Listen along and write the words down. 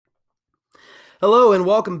Hello and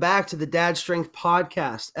welcome back to the Dad Strength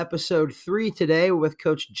Podcast, episode 3 today with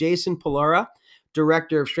Coach Jason Pollara,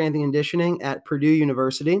 Director of Strength and Conditioning at Purdue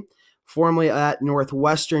University, formerly at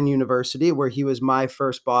Northwestern University, where he was my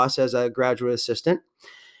first boss as a graduate assistant.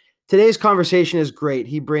 Today's conversation is great.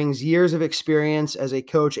 He brings years of experience as a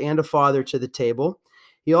coach and a father to the table.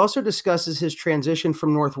 He also discusses his transition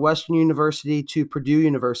from Northwestern University to Purdue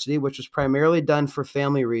University, which was primarily done for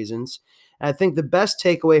family reasons. And I think the best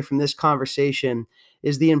takeaway from this conversation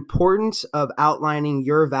is the importance of outlining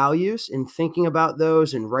your values and thinking about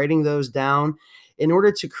those and writing those down in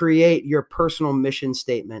order to create your personal mission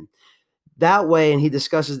statement. That way, and he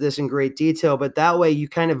discusses this in great detail, but that way you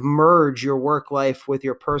kind of merge your work life with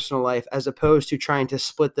your personal life as opposed to trying to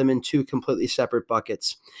split them in two completely separate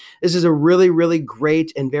buckets. This is a really, really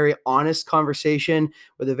great and very honest conversation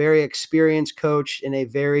with a very experienced coach and a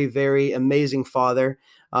very, very amazing father,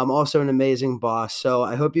 also an amazing boss. So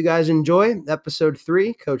I hope you guys enjoy episode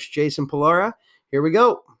 3, Coach Jason Pollara. Here we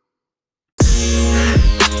go.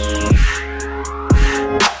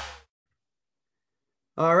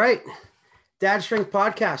 All right. Dad Strength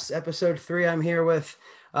Podcast, episode 3. I'm here with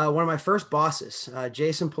one of my first bosses,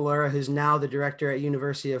 Jason Pollara, who's now the director at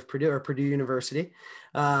University of Purdue, or Purdue University.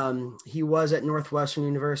 He was at Northwestern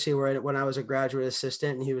University when I was a graduate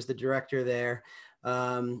assistant, and he was the director there.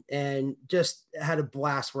 And just had a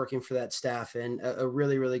blast working for that staff, and a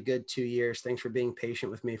really, really good 2 years. Thanks for being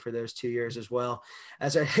patient with me for those 2 years as well,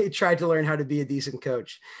 as I tried to learn how to be a decent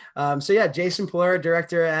coach. Jason Pollara,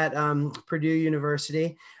 director at Purdue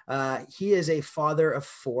University. He is a father of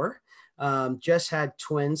 4. Just had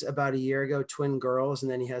twins about a year ago, twin girls,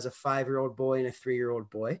 and then he has a 5-year-old boy and a 3-year-old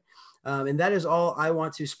boy. And that is all I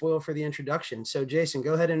want to spoil for the introduction. So Jason,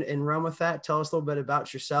 go ahead and run with that. Tell us a little bit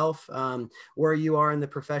about yourself, where you are in the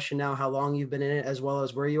profession now, how long you've been in it, as well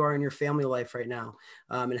as where you are in your family life right now,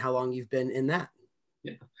 and how long you've been in that.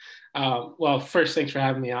 Yeah. Well, first, thanks for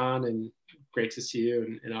having me on, and great to see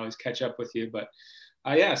you and always catch up with you. But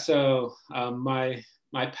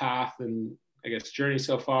my path and I guess journey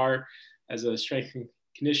so far as a strength and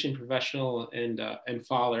conditioning professional and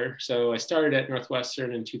father. So I started at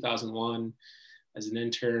Northwestern in 2001 as an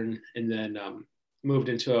intern, and then moved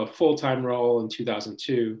into a full-time role in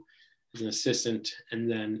 2002 as an assistant, and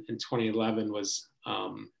then in 2011 was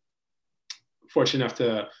fortunate enough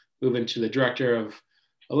to move into the director of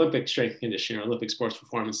Olympic strength conditioning or Olympic sports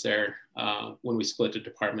performance there when we split the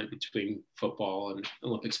department between football and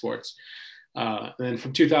Olympic sports. And then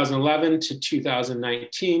from 2011 to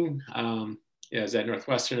 2019, I was at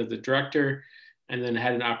Northwestern as the director, and then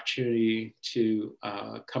had an opportunity to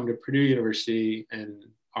come to Purdue University in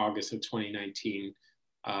August of 2019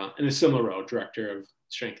 in a similar role, director of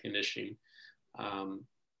strength conditioning.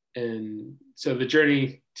 And so the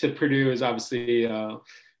journey to Purdue is obviously,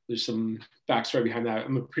 there's some backstory behind that.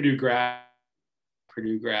 I'm a Purdue grad,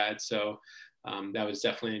 so that was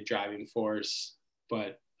definitely a driving force.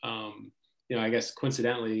 But I guess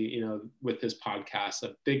coincidentally, with this podcast,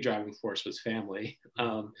 a big driving force was family,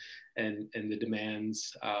 and the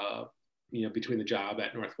demands, between the job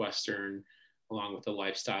at Northwestern, along with the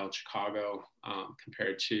lifestyle in Chicago,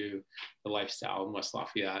 compared to the lifestyle in West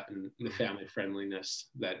Lafayette, and the family friendliness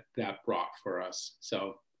that brought for us.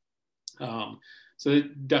 So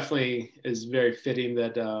it definitely is very fitting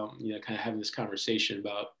that, kind of having this conversation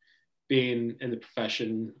about being in the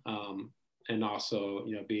profession, and also,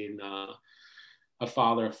 being a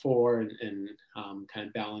father of 4 and kind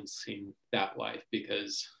of balancing that life,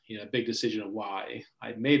 because, a big decision of why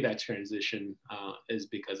I made that transition is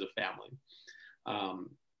because of family.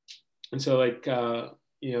 And so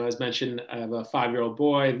as mentioned, I have a 5-year-old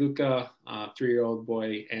boy, Luca, 3-year-old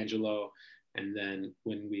boy, Angelo. And then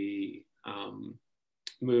when we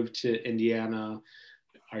moved to Indiana,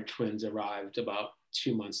 our twins arrived about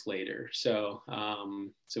 2 months later. So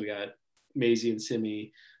we got Maisie and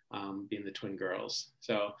Simi being the twin girls.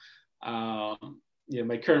 So,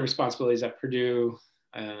 my current responsibilities at Purdue,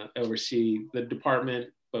 oversee the department,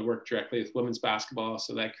 but work directly with women's basketball.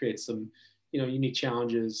 So that creates some, unique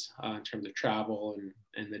challenges in terms of travel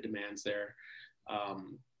and the demands there.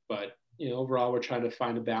 But overall, we're trying to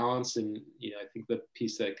find a balance. And, I think the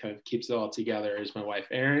piece that kind of keeps it all together is my wife,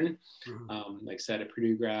 Erin, like I said, a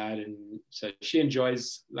Purdue grad. And so she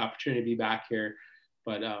enjoys the opportunity to be back here,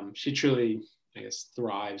 but she truly, I guess,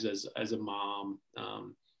 thrives as a mom.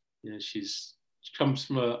 She comes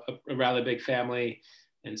from a rather big family.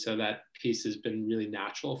 And so that piece has been really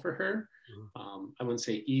natural for her. I wouldn't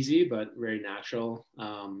say easy, but very natural.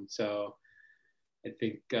 So I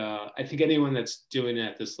think anyone that's doing it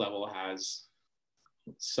at this level has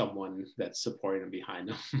someone that's supporting them behind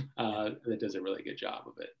them that does a really good job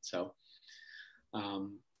of it. So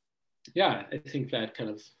Yeah, I think that kind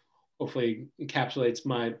of hopefully encapsulates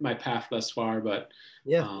my path thus far, but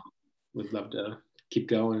Yeah. um, would love to keep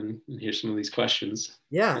going and hear some of these questions.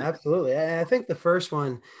 Yeah, absolutely. I think the first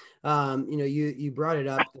one, you brought it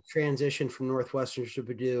up, the transition from Northwestern to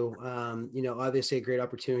Purdue. Obviously a great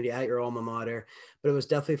opportunity at your alma mater, but it was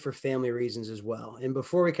definitely for family reasons as well. And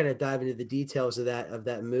before we kind of dive into the details of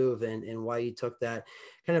that move and why you took that,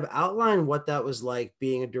 kind of outline what that was like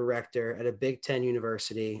being a director at a Big Ten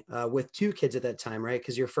university with two kids at that time, right?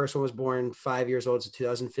 Because your first one was born 5 years old, so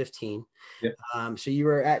 2015. Yep. So you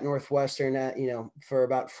were at Northwestern for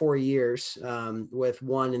about 4 years with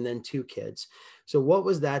one and then two kids. So what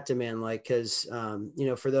was that demand like? Because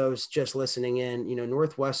for those just listening in,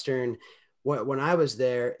 Northwestern, when I was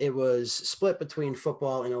there, it was split between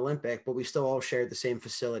football and Olympic, but we still all shared the same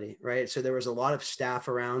facility, right? So there was a lot of staff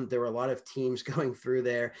around. There were a lot of teams going through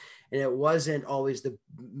there, and it wasn't always the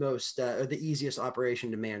most or the easiest operation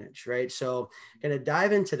to manage, right? So kind of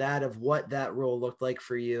dive into that of what that role looked like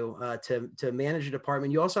for you to manage a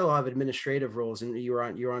department. You also have administrative roles, and you're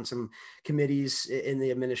on some committees in the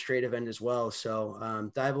administrative end as well. So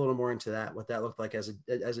dive a little more into that, what that looked like as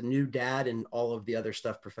a new dad and all of the other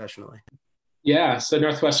stuff professionally. Yeah, so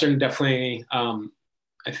Northwestern definitely,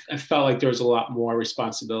 I felt like there was a lot more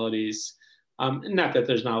responsibilities. Not that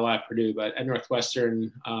there's not a lot at Purdue, but at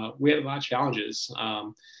Northwestern, we had a lot of challenges.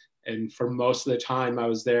 And for most of the time I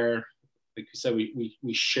was there, like you said,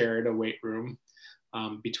 we shared a weight room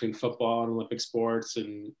between football and Olympic sports,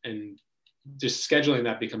 and just scheduling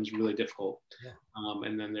that becomes really difficult. Yeah.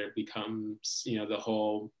 And then there becomes, the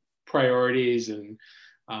whole priorities and,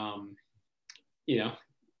 you know,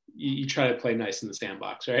 you try to play nice in the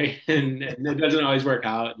sandbox, right? And it doesn't always work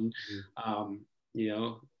out. And,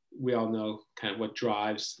 we all know kind of what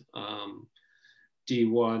drives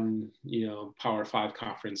D1, Power Five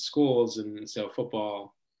conference schools. And so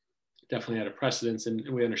football definitely had a precedence, and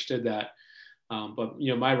we understood that. But,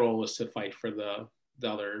 my role was to fight for the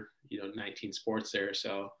other, 19 sports there.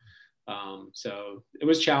 So it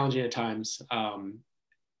was challenging at times.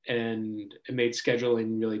 And it made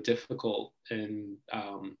scheduling really difficult. And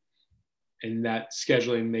that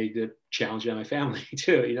scheduling made it challenging on my family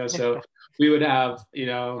too, so we would have,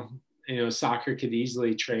 soccer could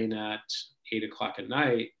easily train at 8 o'clock at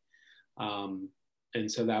night.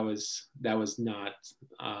 And so that was not,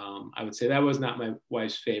 I would say that was not my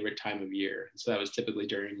wife's favorite time of year. So that was typically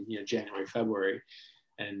during, January, February,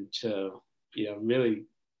 and to, really,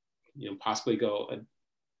 possibly go a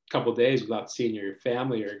couple of days without seeing your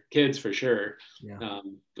family or kids for sure. Yeah.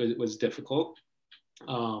 It was difficult.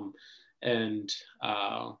 And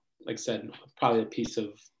like I said, probably a piece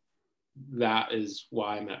of that is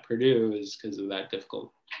why I'm at Purdue, is because of that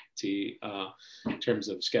difficulty in terms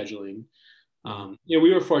of scheduling.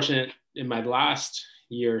 We were fortunate in my last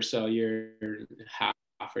year or so, year and a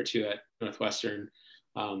half or two at Northwestern.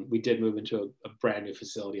 We did move into a brand new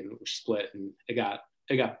facility, and we're split, and it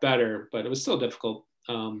got better, but it was still difficult.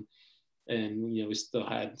 And we still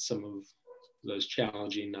had some of those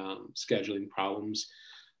challenging scheduling problems.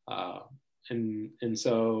 And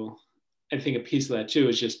so I think a piece of that too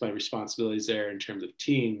is just my responsibilities there in terms of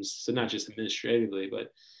teams. So not just administratively,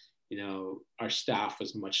 but, our staff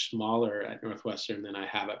was much smaller at Northwestern than I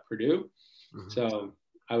have at Purdue. Mm-hmm. So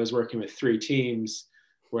I was working with 3 teams,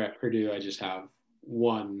 where at Purdue I just have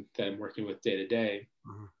one that I'm working with day to day.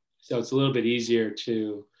 Mm-hmm. So it's a little bit easier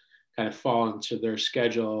to kind of fall into their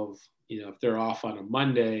schedule of, if they're off on a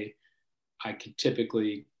Monday, I could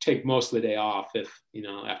typically take most of the day off if,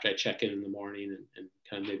 after I check in the morning and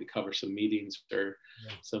kind of maybe cover some meetings or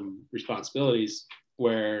some responsibilities,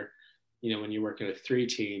 where, when you're working with 3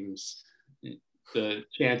 teams, the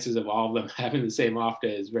chances of all of them having the same off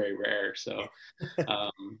day is very rare. So,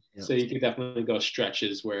 so you could definitely go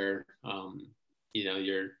stretches where,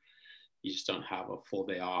 you just don't have a full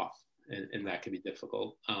day off, and that can be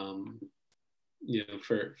difficult.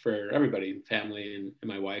 For everybody, family and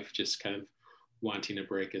my wife, just kind of wanting a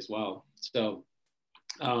break as well. So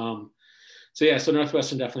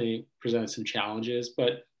Northwestern definitely presented some challenges,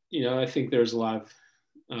 but, I think there's a lot of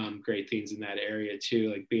great things in that area too.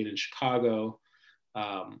 Like being in Chicago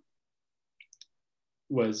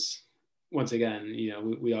was, once again,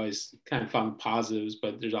 we always kind of found positives,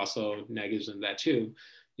 but there's also negatives in that too.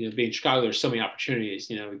 Being in Chicago, there's so many opportunities.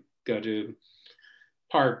 We go to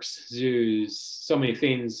parks, zoos, so many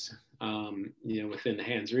things, within the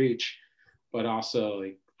hand's reach, but also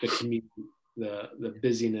like the commute, the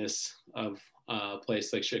busyness of a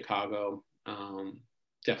place like Chicago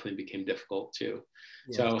definitely became difficult too.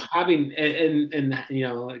 Yeah. So having, and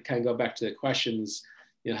kind of go back to the questions,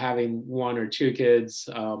 having 1 or 2 kids,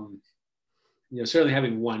 certainly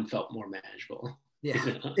having one felt more manageable. Yeah.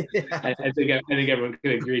 You know? Yeah. I think everyone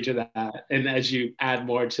could agree to that. And as you add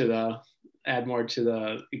more to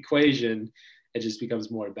the equation, it just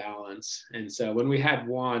becomes more balanced. And so when we had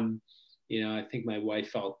one, I think my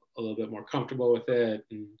wife felt a little bit more comfortable with it,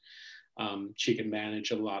 and she can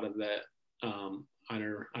manage a lot of that on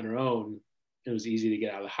her own. It was easy to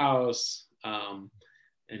get out of the house, and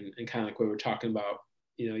kind of like what we were talking about,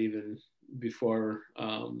 even before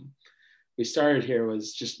we started here,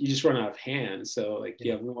 was you just run out of hands. So like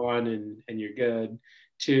you have one and you're good.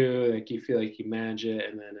 Two, like you feel like you manage it,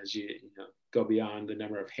 and then as you go beyond the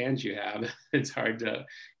number of hands you have, it's hard to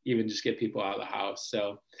even just get people out of the house.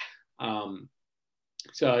 So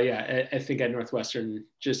yeah, I think at Northwestern,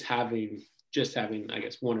 just having I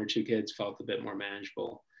guess one or two kids felt a bit more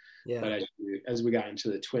manageable. Yeah. But as we got into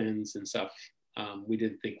the twins and stuff, we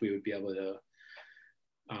didn't think we would be able to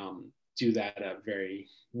do that very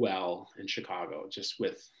well in Chicago, just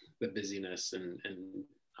with the busyness and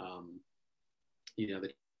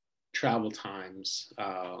the travel times,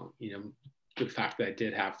 the fact that I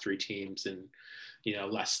did have 3 teams and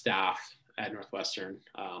less staff at Northwestern.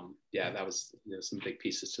 That was some big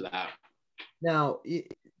pieces to that. Now,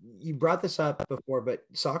 you brought this up before, but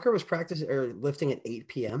soccer was practiced or lifting at 8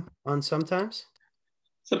 p.m. on sometimes?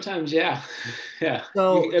 Sometimes, yeah. Yeah.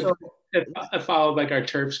 So I followed like our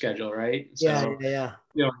turf schedule, right? Yeah.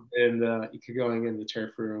 And you could going in the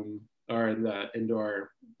turf room or in the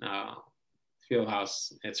indoor field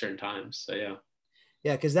house at certain times. So yeah.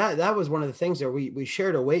 Yeah, because that was one of the things there. We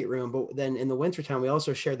shared a weight room, but then in the wintertime, we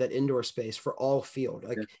also shared that indoor space for all field.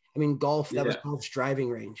 Like, I mean, golf, that was golf's driving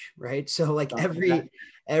range, right? So like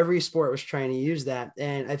every sport was trying to use that.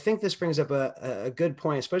 And I think this brings up a good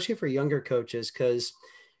point, especially for younger coaches, because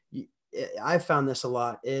I found this a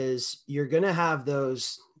lot, is you're going to have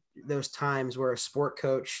those times where a sport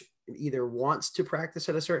coach either wants to practice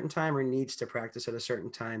at a certain time or needs to practice at a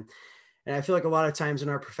certain time. And I feel like a lot of times in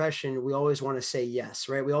our profession, we always want to say yes,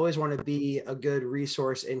 right? We always want to be a good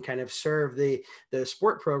resource and kind of serve the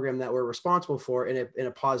sport program that we're responsible for in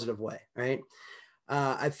a positive way, right?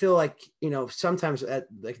 I feel like, sometimes at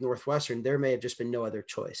like Northwestern, there may have just been no other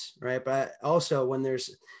choice, right? But also when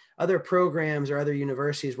there's other programs or other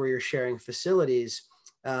universities where you're sharing facilities,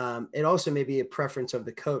 it also may be a preference of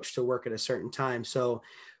the coach to work at a certain time. So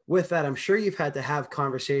with that, I'm sure you've had to have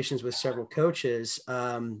conversations with several coaches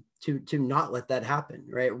to not let that happen,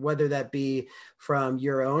 right? Whether that be from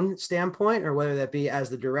your own standpoint or whether that be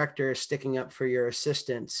as the director sticking up for your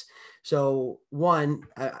assistants. So one,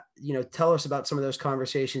 tell us about some of those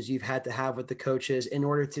conversations you've had to have with the coaches in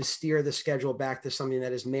order to steer the schedule back to something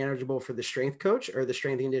that is manageable for the strength coach or the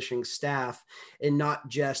strength and conditioning staff, and not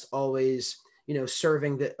just always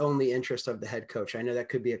serving the only interest of the head coach. I know that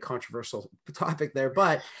could be a controversial topic there,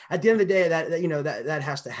 but at the end of the day, that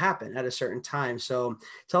has to happen at a certain time. So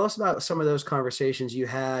tell us about some of those conversations you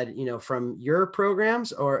had, from your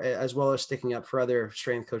programs or as well as sticking up for other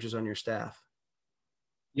strength coaches on your staff.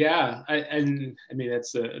 Yeah. I mean,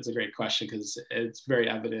 it's a great question because it's very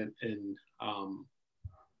evident in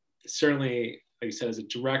certainly, like you said, as a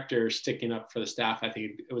director sticking up for the staff, I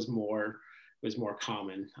think it was more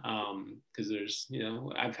common because there's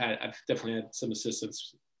I've definitely had some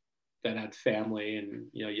assistants that had family and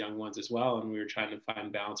young ones as well, and we were trying to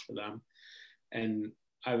find balance for them. And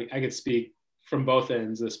I could speak from both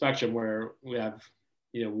ends of the spectrum where we have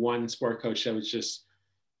one sport coach that was just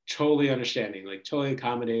totally understanding, like totally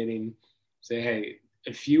accommodating, say, hey,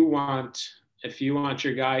 if you want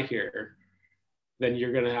your guy here, then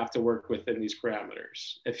you're going to have to work within these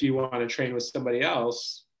parameters. If you want to train with somebody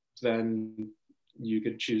else, then you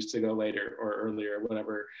could choose to go later or earlier,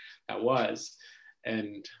 whatever that was.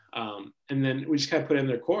 And then we just kind of put in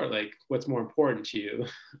their core, like what's more important to you,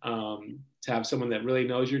 to have someone that really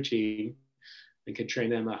knows your team and can train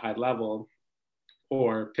them at a high level,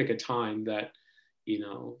 or pick a time that,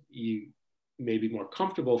 you may be more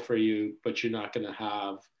comfortable for you, but you're not going to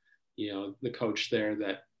have, the coach there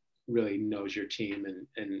that really knows your team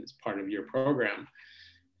and is part of your program.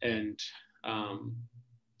 And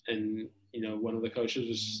one of the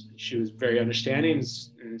coaches she was very understanding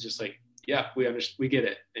and just like, yeah, we get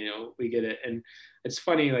it, we get it. And it's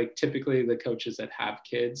funny, like typically the coaches that have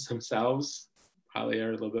kids themselves probably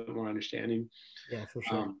are a little bit more understanding. Yeah, for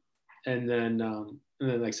sure. And then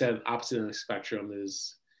like I said, opposite of the spectrum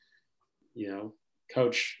is,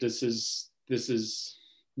 coach, this is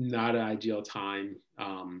not an ideal time.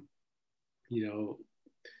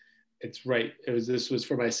 It's right. This was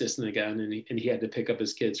for my assistant again, and he had to pick up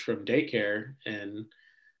his kids from daycare, and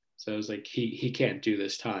so it was like he can't do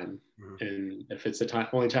this time. Mm-hmm. And if it's the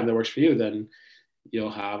only time that works for you, then you'll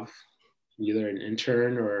have either an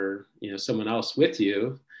intern or, someone else with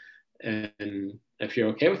you. And if you're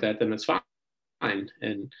okay with that, then it's fine.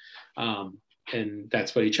 And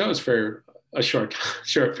that's what he chose for a short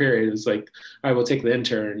period. It was like, all right, we'll take the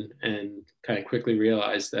intern, and kind of quickly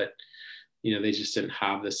realized that, they just didn't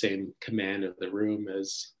have the same command of the room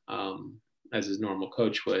as his normal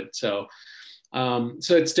coach would. So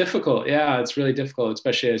it's difficult. Yeah, it's really difficult,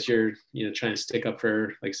 especially as you're, trying to stick up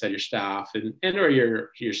for, like I said, your staff and or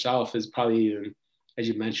yourself is probably even, as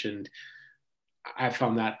you mentioned, I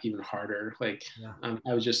found that even harder. Like, Yeah.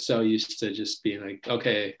 I was just so used to just being like,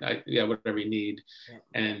 okay, whatever you need. Yeah.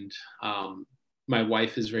 And my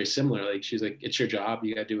wife is very similar. Like, she's like, it's your job.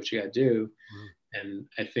 You got to do what you got to do. Mm-hmm. And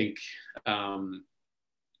I think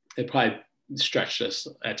it probably stretched us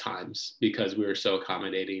at times because we were so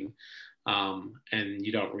accommodating. And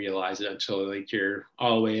you don't realize it until like you're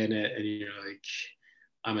all the way in it and you're like,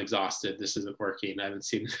 I'm exhausted. This isn't working. I haven't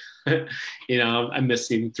seen, I'm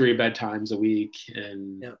missing 3 bedtimes a week,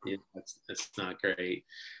 and Yep. that's not great.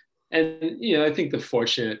 And I think the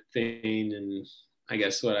fortunate thing, and I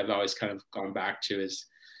guess what I've always kind of gone back to is,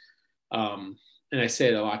 and I say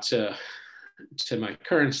it a lot to my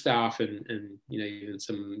current staff and even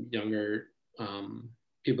some younger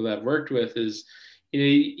people that I've worked with is,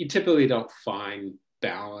 you typically don't find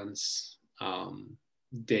balance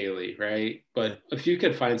daily, right? But if you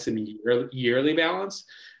could find some yearly balance,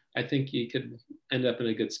 I think you could end up in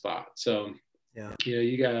a good spot. So, yeah,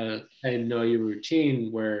 you gotta know your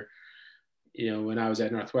routine where, when I was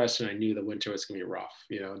at Northwestern, I knew the winter was gonna be rough,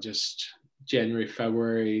 just January,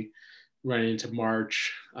 February, running into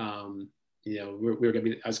March. I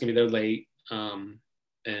was gonna be there late,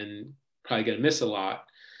 and probably gonna miss a lot.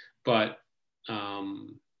 But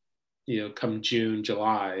come June,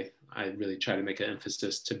 July, I really try to make an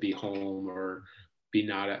emphasis to be home or be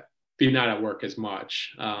not at work as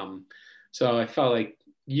much. So I felt like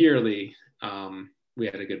yearly we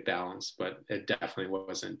had a good balance, but it definitely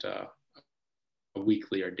wasn't a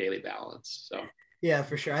weekly or daily balance. So yeah,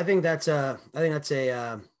 for sure. I think that's a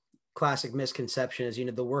classic misconception is,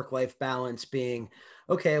 the work-life balance being,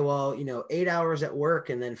 okay, well, 8 hours at work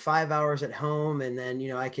and then 5 hours at home. And then,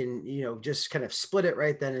 I can, just kind of split it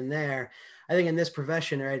right then and there. I think in this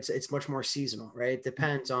profession, right, it's much more seasonal, right? It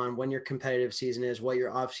depends on when your competitive season is, what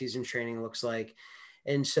your off-season training looks like.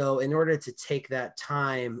 And so in order to take that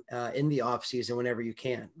time in the off season, whenever you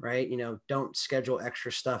can, right, don't schedule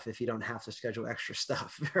extra stuff if you don't have to schedule extra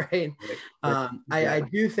stuff. Right. I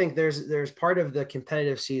do think there's part of the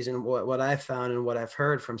competitive season. What I've found and what I've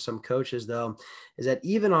heard from some coaches though, is that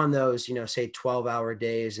even on those, say 12-hour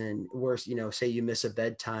days and worse, say you miss a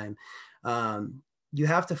bedtime, you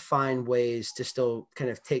have to find ways to still kind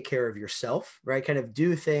of take care of yourself, right? Kind of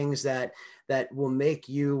do things that will make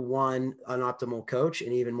you an optimal coach,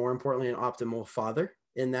 and even more importantly, an optimal father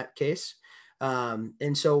in that case.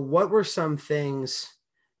 And so what were some things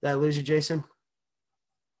 – did I lose you, Jason?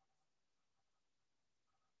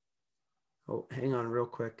 Oh, hang on real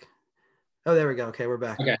quick. Oh, there we go. Okay, we're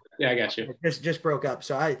back. Okay, yeah, I got you. It just broke up,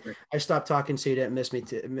 so I stopped talking so you didn't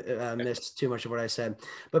miss too much of what I said.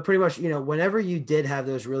 But pretty much, whenever you did have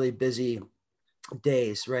those really busy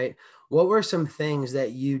days, right, what were some things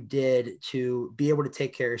that you did to be able to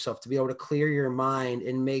take care of yourself, to be able to clear your mind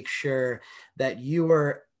and make sure that you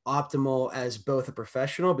were optimal as both a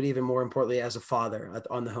professional, but even more importantly, as a father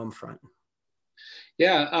on the home front?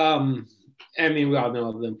 Yeah. I mean, we all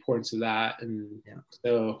know the importance of that. And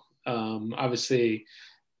so obviously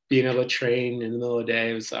being able to train in the middle of the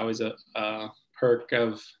day was always a perk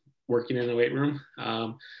of working in the weight room.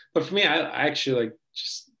 But for me, I actually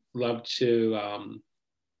just love to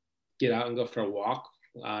get out and go for a walk,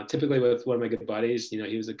 typically with one of my good buddies.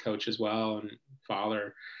 He was a coach as well and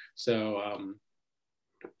father. So,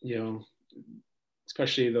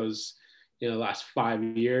 especially those, last 5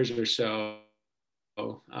 years or so,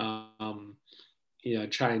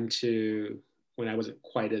 trying to, when I wasn't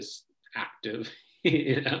quite as active,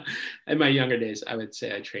 in my younger days, I would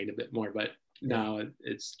say I trained a bit more, but now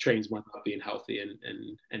it's trains more about being healthy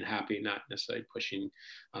and happy, not necessarily pushing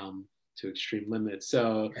to extreme limits.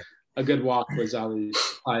 So a good walk was always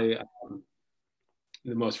probably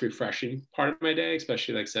the most refreshing part of my day,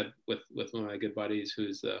 especially like I said, with one of my good buddies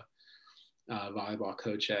who's the volleyball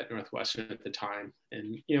coach at Northwestern at the time.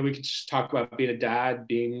 And, we could just talk about being a dad,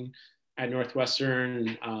 being at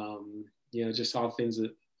Northwestern, just all things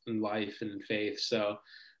in life and faith. So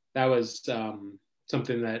that was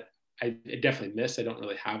something that I definitely miss. I don't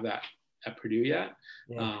really have that at Purdue yet.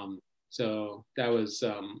 Yeah. So that was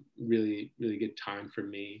really, really good time for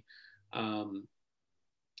me.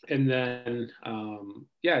 And then,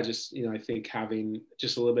 yeah, just, I think having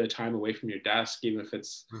just a little bit of time away from your desk, even if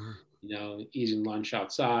it's, Mhm. eating lunch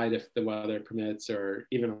outside if the weather permits, or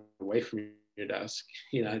even away from your desk,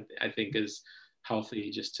 I think is healthy,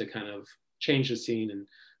 just to kind of change the scene, and,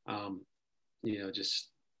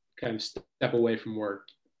 just kind of step away from work,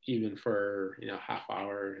 even for, half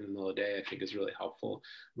hour in the middle of the day, I think is really helpful.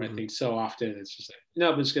 But I Mhm. think so often it's just like,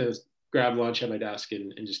 no, I'm just going to grab lunch at my desk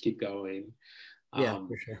and just keep going. Yeah, Um,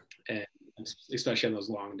 for sure. and especially on those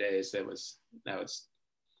long days, that was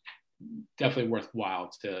definitely worthwhile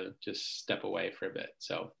to just step away for a bit.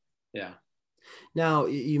 So yeah. Now,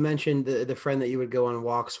 you mentioned the friend that you would go on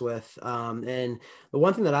walks with. And the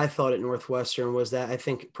one thing that I thought at Northwestern was that I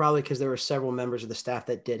think probably because there were several members of the staff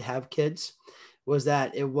that did have kids, was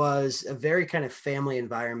that it was a very kind of family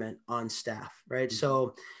environment on staff, right? Mhm.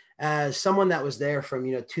 So, as someone that was there from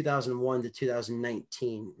 2001 to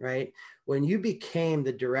 2019, right? When you became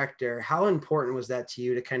the director, how important was that to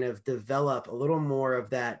you to kind of develop a little more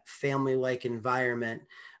of that family-like environment?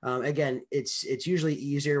 Again, it's usually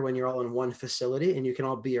easier when you're all in one facility and you can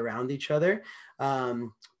all be around each other.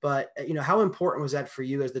 But how important was that for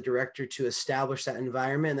you as the director to establish that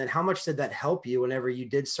environment? And then how much did that help you whenever you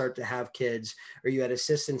did start to have kids, or you had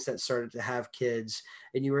assistants that started to have kids,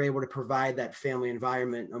 and you were able to provide that family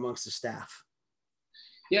environment amongst the staff?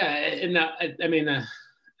 Yeah, and I mean,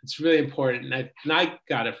 it's really important. And I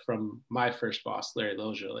got it from my first boss, Larry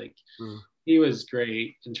Loja. Like, Mm. he was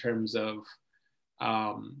great in terms of,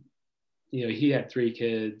 um, he had three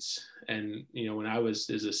kids, and when I was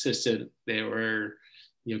his assistant, they were,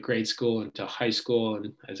 grade school into high school,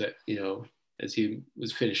 and as he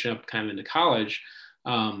was finishing up kind of into college,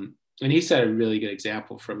 and he set a really good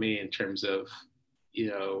example for me in terms of, you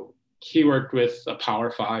know, he worked with a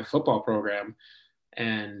Power Five football program,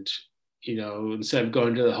 and instead of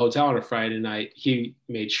going to the hotel on a Friday night, he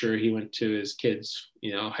made sure he went to his kids'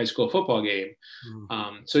 high school football game.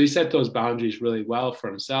 Mm. So he set those boundaries really well for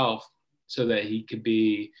himself, so that he could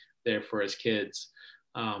be there for his kids.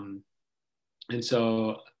 Um, and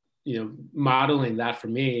so, modeling that for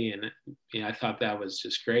me, and I thought that was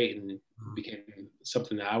just great, and became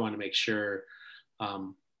something that I want to make sure,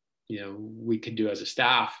 um, we could do as a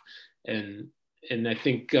staff. And I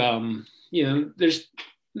think,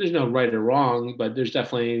 there's no right or wrong, but there's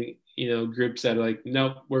definitely groups that are like,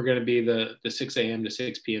 nope, we're going to be the 6 a.m. to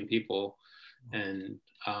 6 p.m. people, and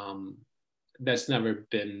that's never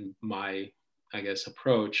been my, I guess,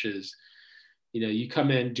 approach. Is you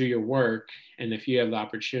come in, do your work, and if you have the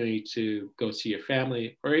opportunity to go see your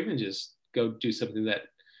family, or even just go do something that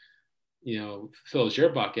fills your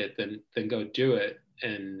bucket, then go do it.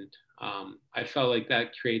 And I felt like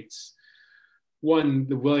that creates, one,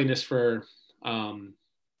 the willingness for, um,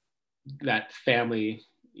 that family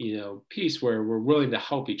piece, where we're willing to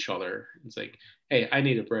help each other. It's like, hey, I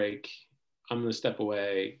need a break, I'm going to step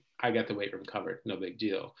away, I got the weight room covered, no big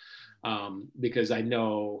deal. Because I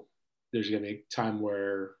know there's going to be a time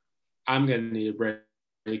where I'm going to need a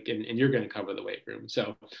break, and you're going to cover the weight room.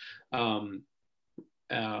 Um,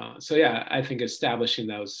 so yeah, I think establishing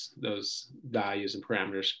those values and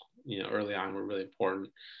parameters early on were really important.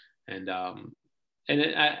 And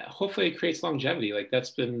hopefully it creates longevity. Like,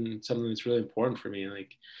 that's been something that's really important for me.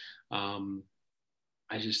 Like, um,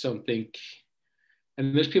 I just don't think,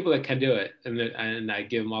 and there's people that can do it, and I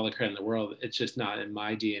give them all the credit in the world. It's just not in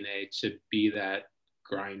my DNA to be that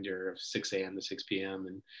grinder of 6 a.m. to 6 p.m.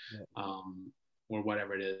 and Yeah. or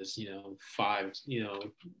whatever it is, five,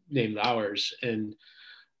 named hours. And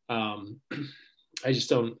I just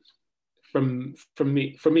don't, from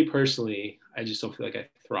me personally, I just don't feel like I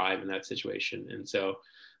thrive in that situation. And so,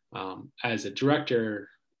 as a director,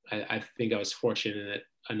 I think I was fortunate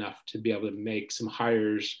enough to be able to make some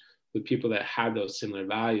hires with people that had those similar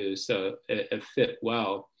values, so it fit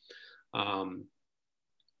well. Um,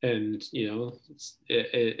 and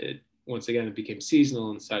it once again, it became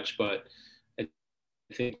seasonal and such, but I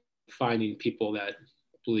think finding people that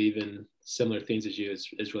believe in similar things as you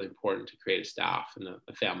is really important to create a staff and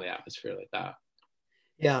a family atmosphere like that.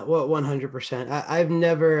 Yeah, well, 100%. I've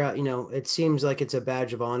never, it seems like it's a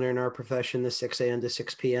badge of honor in our profession, the 6 a.m. to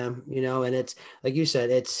 6 p.m., and it's like you said,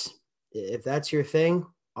 if that's your thing,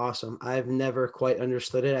 awesome. I've never quite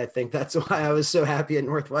understood it. I think that's why I was so happy at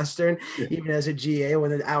Northwestern, Yeah. even as a GA,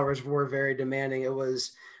 when the hours were very demanding. It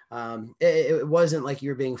wasn't like you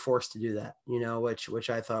were being forced to do that, which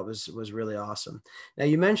I thought was really awesome. Now,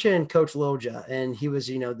 you mentioned Coach Loja, and he was,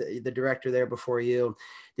 the director there before you.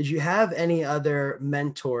 Did you have any other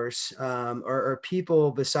mentors, or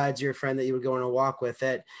people besides your friend that you would go on a walk with,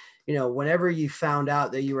 that whenever you found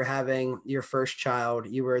out that you were having your first child,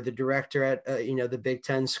 you were the director at, the Big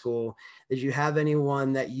Ten school. Did you have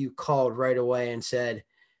anyone that you called right away and said,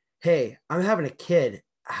 hey, I'm having a kid.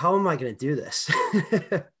 How am I going to do this?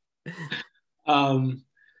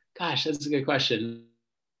 Gosh, that's a good question.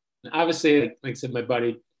 Obviously, like I said, my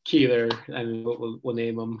buddy Keeler, I mean, we'll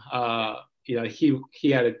name him.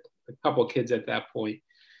 He had a couple kids at that point,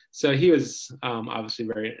 so he was obviously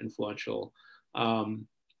very influential.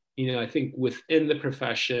 I think within the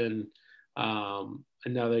profession,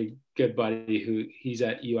 another good buddy who he's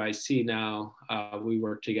at UIC now. We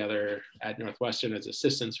worked together at Northwestern as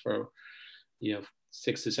assistants for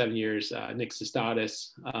 6 to 7 years. Nick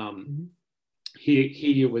Sistatis.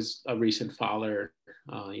 He was a recent father,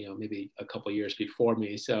 maybe a couple years before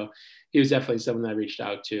me. So he was definitely someone I reached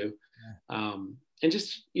out to. And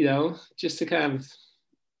just to kind of,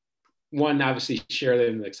 one, obviously share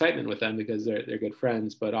the excitement with them because they're good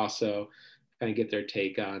friends, but also kind of get their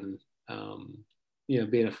take on,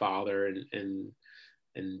 being a father and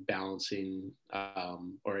balancing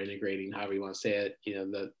or integrating, however you want to say it,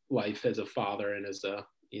 the life as a father and as a,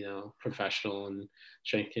 professional and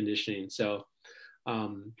strength conditioning. So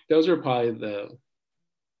those are probably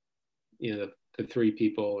the three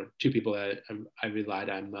people or two people that I relied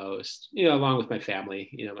on most, along with my family.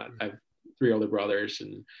 I have 3 older brothers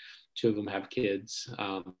and 2 of them have kids.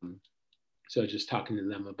 So just talking to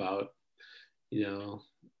them about,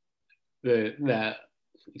 that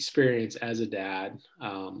experience as a dad.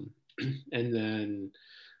 And then,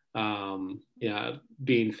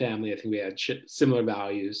 being family, I think we had similar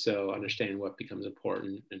values. So understanding what becomes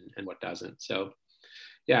important and what doesn't. So,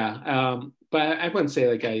 yeah. But I wouldn't say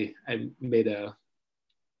like I made a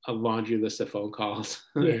laundry list of phone calls.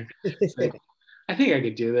 Yeah. Like, I think I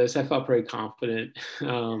could do this. I felt pretty confident.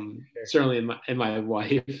 Certainly in my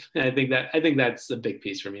wife. I think that's a big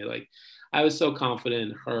piece for me. Like, I was so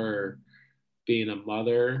confident in her being a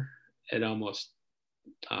mother. It almost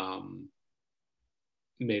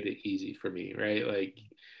made it easy for me, right? Like,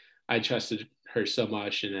 I trusted her so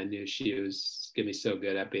much, and I knew she was gonna be so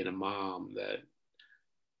good at being a mom that,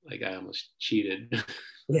 like, I almost cheated.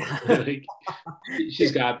 Yeah. Like,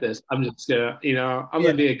 she's got this. I'm just gonna, I'm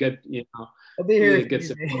gonna be a good, I'll be here. a good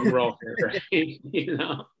supporting role here, right?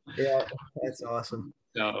 Yeah, that's awesome.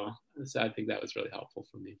 So I think that was really helpful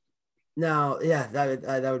for me. No, yeah,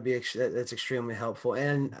 that would be that's extremely helpful,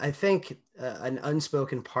 and I think an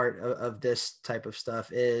unspoken part of this type of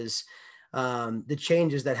stuff is the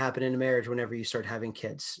changes that happen in a marriage whenever you start having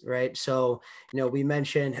kids, right? So, we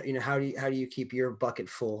mentioned, how do you keep your bucket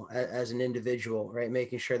full as an individual, right?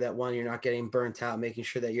 Making sure that, one, you're not getting burnt out, making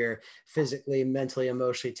sure that you're physically, mentally,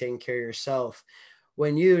 emotionally taking care of yourself.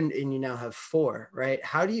 When you now have 4, right?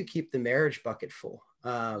 How do you keep the marriage bucket full?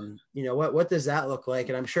 What does that look like?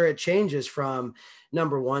 And I'm sure it changes from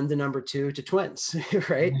number 1 to number 2 to twins,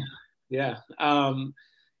 right? Yeah. I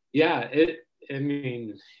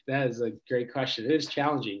mean, that is a great question. It is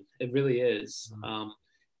challenging. It really is.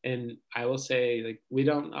 And I will say, like, we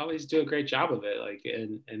don't always do a great job of it. Like,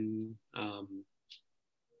 and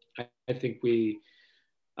I think we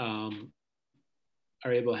are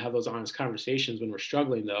able to have those honest conversations when we're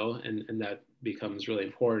struggling, though, and that becomes really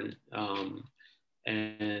important.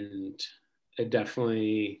 And it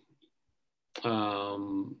definitely,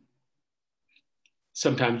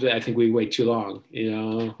 sometimes I think we wait too long,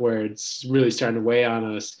 where it's really starting to weigh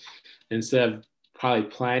on us. Instead of probably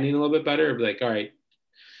planning a little bit better, be like, all right,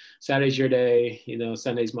 Saturday's your day,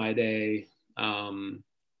 Sunday's my day. And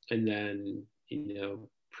then,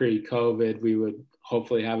 pre-COVID, we would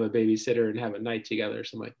hopefully have a babysitter and have a night together or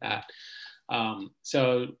something like that.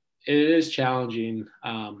 So it is challenging.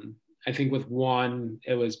 I think with one,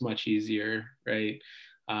 it was much easier, right?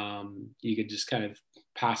 You could just kind of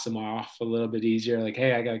pass them off a little bit easier. Like,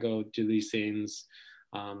 hey, I got to go do these things.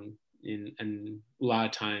 And a lot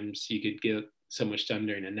of times you could get so much done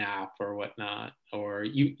during a nap or whatnot, or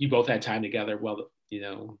you both had time together while,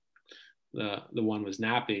 the one was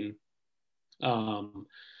napping.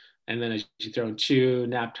 And then as you throw in 2,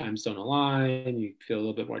 nap times don't align, you feel a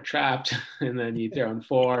little bit more trapped. And then you throw in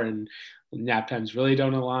 4 and nap times really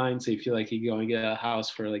don't align. So you feel like you go and get a house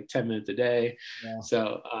for like 10 minutes a day. Yeah.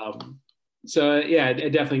 So yeah,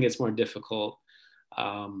 it definitely gets more difficult.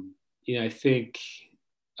 I think,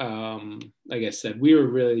 like I said, we were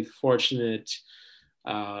really fortunate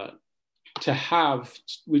to have,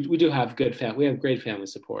 we do have good family. We have great family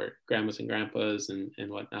support, grandmas and grandpas and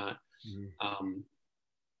whatnot.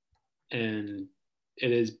 And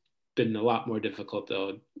it has been a lot more difficult,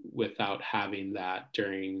 though, without having that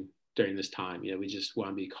during this time. We just want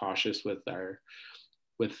to be cautious with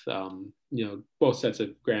with both sets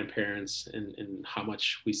of grandparents and how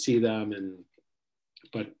much we see them.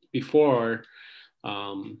 But before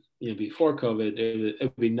before COVID, it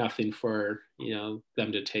would be nothing for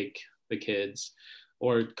them to take the kids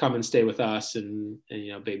or come and stay with us and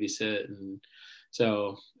babysit. And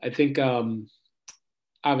so I think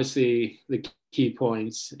obviously the key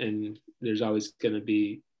points, and there's always going to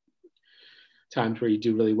be times where you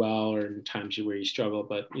do really well or times where you struggle,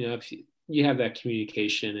 but if you have that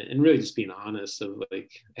communication and really just being honest of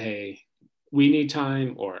like, hey, we need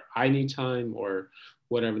time, or I need time, or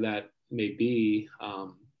whatever that may be,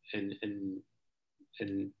 and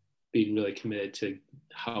being really committed to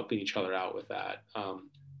helping each other out with that.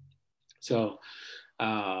 So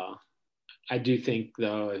I do think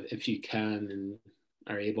though, if you can and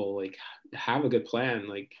are able, like, have a good plan,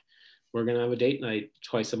 like we're gonna have a date night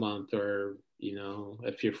twice a month, or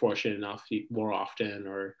if you're fortunate enough, more often,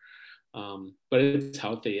 or but it's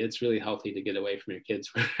healthy. It's really healthy to get away from your kids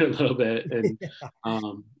for a little bit, and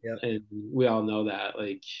Yep. and we all know that,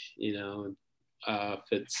 like,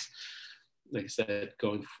 if it's, like I said,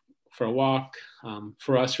 going for a walk.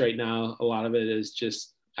 For us right now, a lot of it is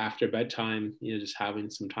just after bedtime, just having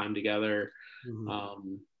some time together.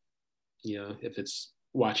 Mhm. If it's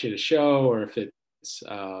watching a show, or if it's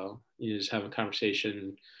just having a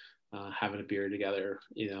conversation, having a beer together.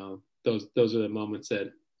 Those are the moments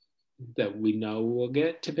that we know we'll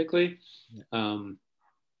get typically.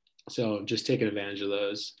 So just taking advantage of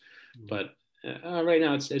those. But right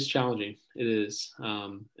now it's challenging. It is,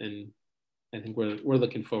 and I think we're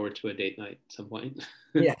looking forward to a date night at some point.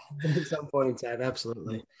 Yeah, at some point in time,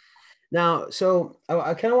 absolutely. Now, so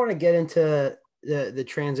I kind of want to get into the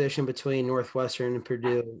transition between Northwestern and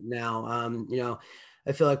Purdue now.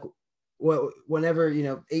 I feel like whenever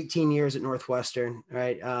 18 years at Northwestern,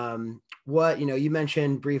 right? You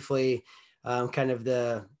mentioned briefly, kind of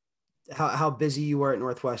the how busy you were at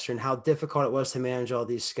Northwestern, how difficult it was to manage all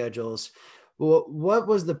these schedules. Well, what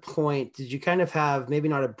was the point? Did you kind of have, maybe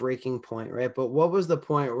not a breaking point, right? But what was the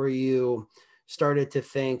point where you started to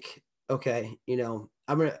think, okay,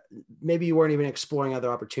 maybe you weren't even exploring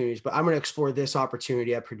other opportunities, but I'm going to explore this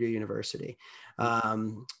opportunity at Purdue University.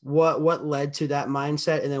 What led to that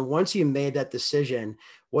mindset? And then once you made that decision,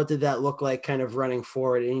 what did that look like kind of running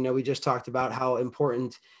forward? And, we just talked about how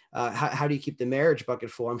important, how do you keep the marriage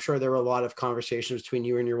bucket full? I'm sure there were a lot of conversations between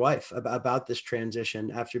you and your wife about this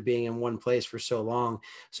transition after being in one place for so long.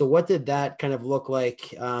 So what did that kind of look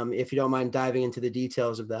like? If you don't mind diving into the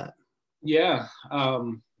details of that. Yeah.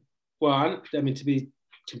 Well, I mean, to be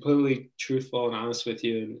completely truthful and honest with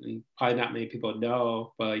you, and probably not many people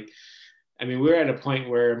know, but like, I mean, we were at a point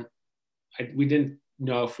where we didn't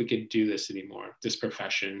know if we could do this anymore, this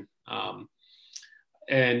profession,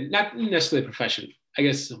 and not necessarily profession. I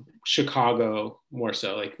guess Chicago more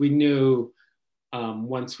so. Like, we knew,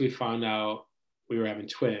 once we found out we were having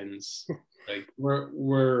twins, like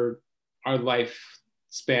we're our life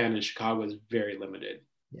span in Chicago is very limited.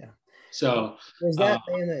 Yeah. So Was uh, that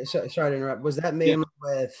mainly, sorry to interrupt, was that yeah, mainly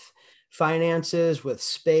with finances, with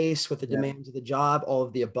space, with the yeah. demands of the job, all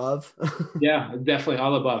of the above? Yeah, definitely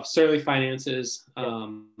all above. Certainly finances.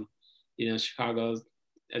 Yeah. Chicago,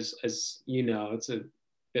 as it's a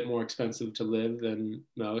bit more expensive to live than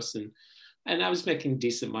most, and I was making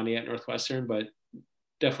decent money at Northwestern, but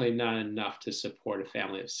definitely not enough to support a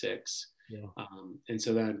family of six. Yeah. And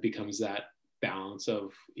so then it becomes that balance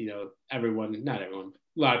of everyone, not everyone,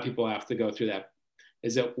 a lot of people have to go through that.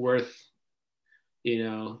 Is it worth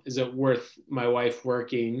is it worth my wife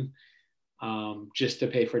working, just to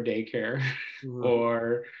pay for daycare, Mhm.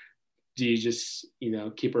 or do you just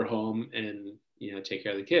keep her home and take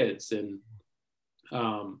care of the kids? And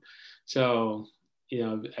so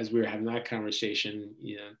as we were having that conversation,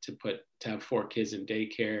 to have four kids in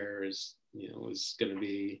daycare is was going to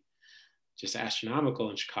be just astronomical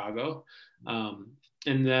in Chicago.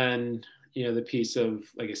 And then the piece of,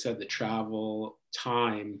 like I said, the travel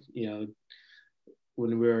time,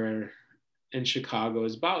 when we were in Chicago,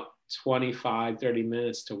 is about 25-30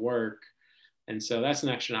 minutes to work. And so that's an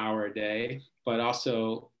extra hour a day. But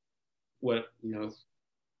also, what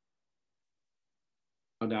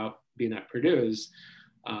found out being at Purdue is,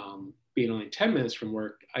 being only 10 minutes from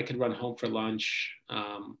work, I could run home for lunch.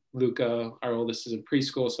 Luca, our oldest, is in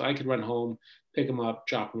preschool, so I could run home, pick him up,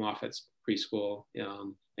 drop him off at preschool,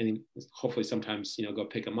 and hopefully sometimes go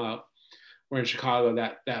pick him up. Where in Chicago,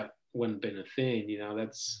 that wouldn't have been a thing.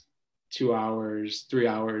 That's 2 hours, 3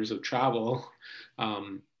 hours of travel.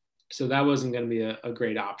 So that wasn't going to be a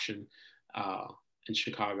great option in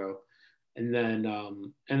Chicago. And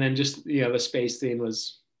then just the space thing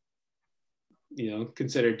was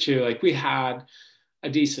considered too. Like, we had a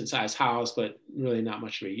decent sized house, but really not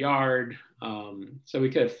much of a yard. So we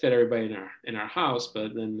could fit everybody in our house,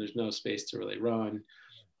 but then there's no space to really run.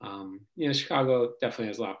 Chicago definitely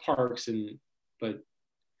has a lot of parks, but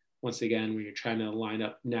once again, when you're trying to line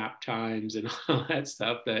up nap times and all that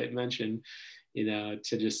stuff that I mentioned, to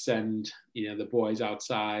just send, the boys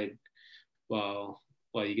outside while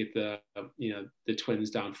you get the twins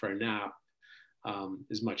down for a nap,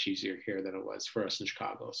 is much easier here than it was for us in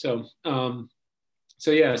Chicago. So all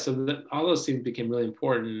those things became really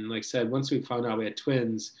important. And like I said, once we found out we had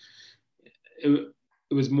twins, it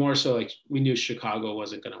was more so like we knew Chicago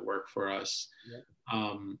wasn't going to work for us. Yeah.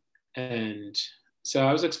 And so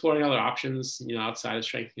I was exploring other options, outside of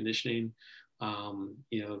strength and conditioning,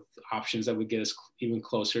 options that would get us even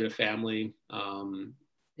closer to family. And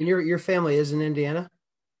your family is in Indiana?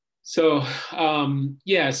 So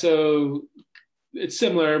it's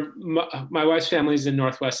similar. My wife's family is in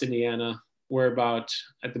Northwest Indiana. We're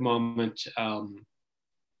at the moment, about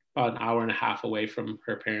an hour and a half away from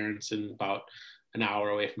her parents and about an hour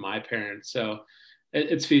away from my parents. So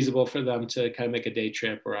it's feasible for them to kind of make a day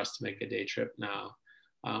trip or us to make a day trip now.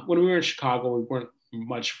 When we were in Chicago, we weren't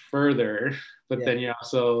much further, but then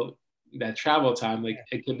also that travel time,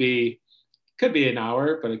 it could be an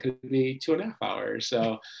hour, but it could be 2.5 hours.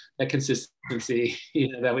 So that consistency,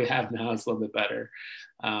 that we have now is a little bit better.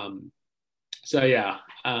 So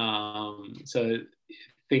I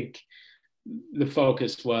think the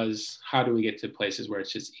focus was, how do we get to places where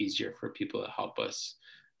it's just easier for people to help us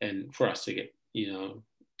and for us to get,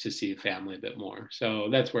 to see family a bit more. So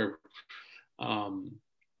that's where,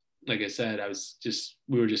 like I said,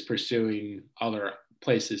 we were just pursuing other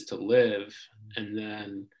places to live. And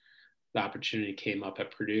then the opportunity came up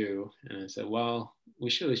at Purdue, and I said, well, we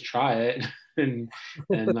should at least try it. and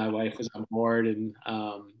my wife was on board, and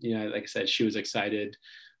like I said, she was excited.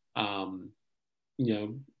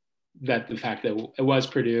 That the fact that it was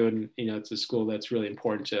Purdue, and it's a school that's really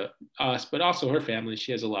important to us, but also her family.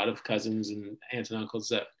 She has a lot of cousins and aunts and uncles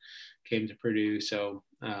that came to Purdue, so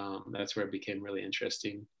that's where it became really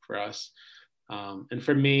interesting for us. And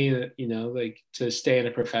for me, to stay in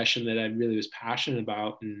a profession that I really was passionate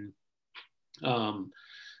about, and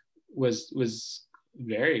was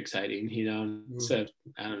very exciting, So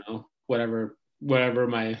I don't know, whatever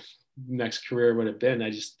my next career would have been, I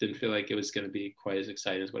just didn't feel like it was going to be quite as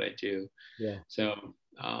exciting as what I do. Yeah. So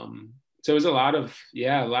it was a lot of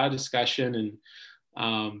discussion, and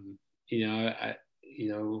I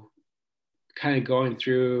kind of going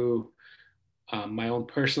through my own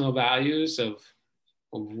personal values of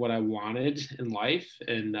what I wanted in life.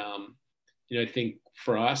 And I think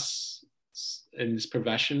for us in this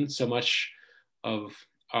profession, so much of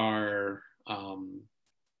our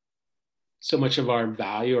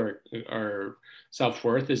value or our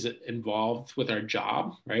self-worth is involved with our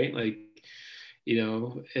job, right?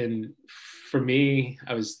 And for me,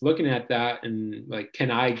 I was looking at that and can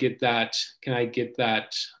I get that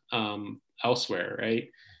elsewhere, right?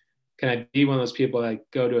 Can I be one of those people that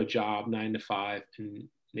go to a job 9 to 5 and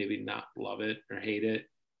maybe not love it or hate it,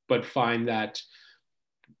 but find that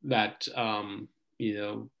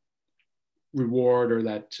reward or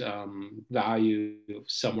that value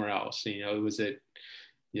somewhere else? Was it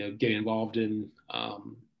getting involved in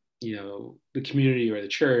the community or the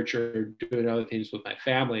church or doing other things with my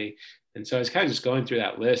family? And so I was kind of just going through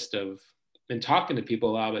that list and talking to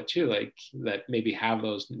people about it too, that maybe have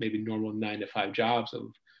those maybe normal 9 to 5 jobs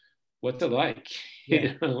of what's it like?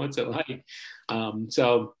 Yeah. What's it like?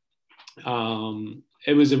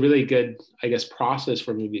 It was a really good, I guess, process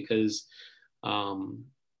for me because,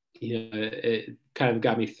 it kind of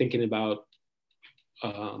got me thinking about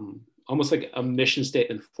almost like a mission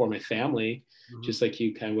statement for my family, mm-hmm. just like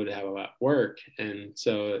you kind of would have at work. And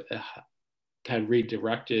so it kind of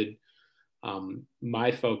redirected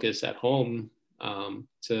my focus at home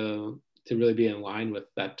to really be in line with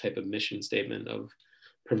that type of mission statement of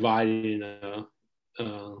providing an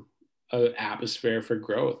atmosphere for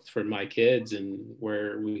growth for my kids, and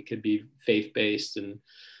where we could be faith-based and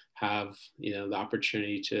have the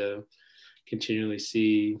opportunity to continually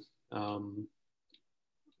see not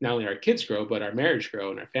only our kids grow, but our marriage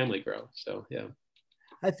grow and our family grow. So yeah,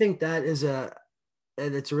 I think that is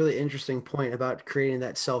it's a really interesting point about creating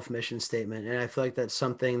that self-mission statement. And I feel like that's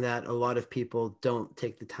something that a lot of people don't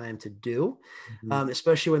take the time to do, mm-hmm.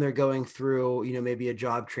 Especially when they're going through, maybe a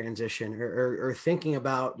job transition or thinking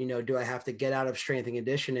about, do I have to get out of strength and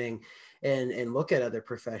conditioning and look at other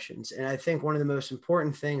professions? And I think one of the most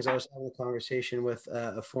important things, I was having a conversation with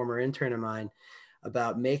a former intern of mine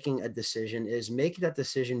about making a decision, is making that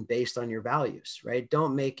decision based on your values, right?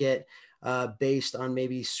 Don't make it based on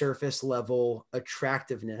maybe surface level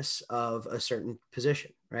attractiveness of a certain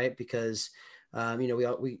position, right? Because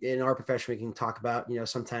we in our profession, we can talk about,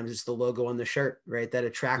 sometimes it's the logo on the shirt, right? That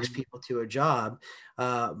attracts people to a job,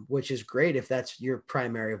 which is great if that's your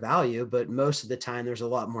primary value, but most of the time there's a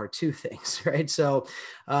lot more to things, right? So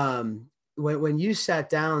when you sat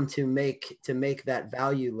down to make that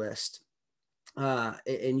value list,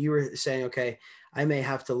 and you were saying, okay, I may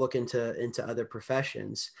have to look into other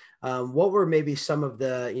professions. What were maybe some of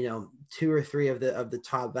the, two or three of the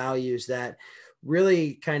top values that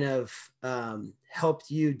really kind of helped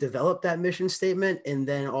you develop that mission statement and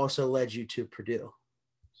then also led you to Purdue?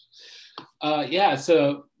 Yeah.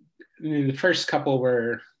 So I mean, the first couple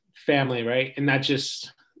were family, right? And not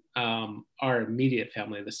just our immediate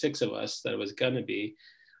family, the six of us that it was going to be,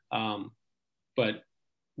 but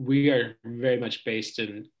we are very much based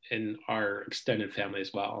in our extended family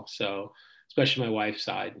as well. So especially my wife's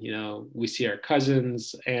side, we see our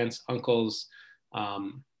cousins, aunts, uncles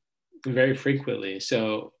very frequently.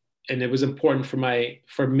 So, and it was important for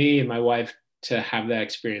me and my wife to have that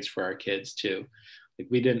experience for our kids too. Like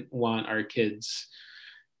we didn't want our kids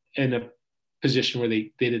in a position where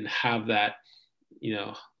they didn't have that,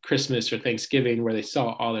 Christmas or Thanksgiving where they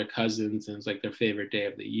saw all their cousins and it's like their favorite day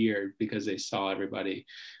of the year because they saw everybody.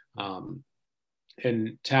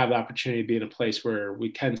 And to have the opportunity to be in a place where we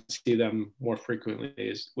can see them more frequently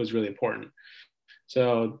was really important.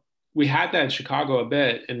 So we had that in Chicago a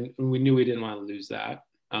bit, and we knew we didn't want to lose that.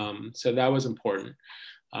 So that was important.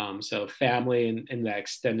 So family and that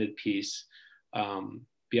extended piece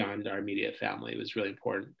beyond our immediate family was really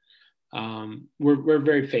important. We're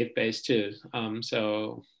very faith-based too.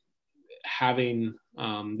 So having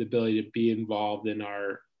the ability to be involved in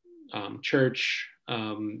our church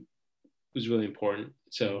was really important.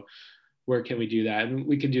 So where can we do that? And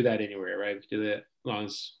we can do that anywhere, right? We can do that as long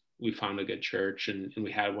as we found a good church, and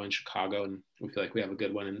we had one in Chicago, and we feel like we have a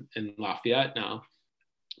good one in Lafayette now.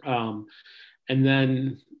 And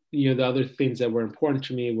then, the other things that were important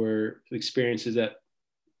to me were the experiences that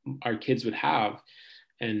our kids would have.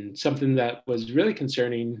 And something that was really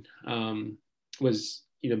concerning was,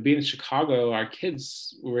 being in Chicago, our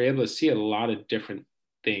kids were able to see a lot of different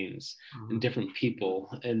things and different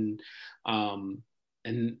people. And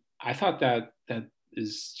I thought that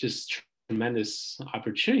is just tremendous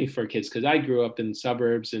opportunity for kids, because I grew up in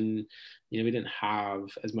suburbs and, we didn't have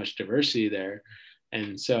as much diversity there.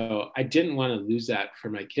 And so I didn't want to lose that for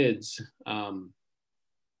my kids. And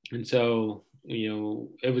so,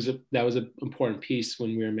 that was an important piece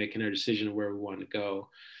when we were making our decision of where we wanted to go.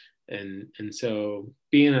 And so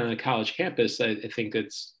being on a college campus, I think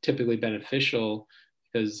it's typically beneficial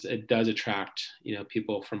because it does attract,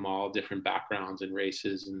 people from all different backgrounds and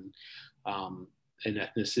races and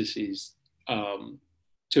ethnicities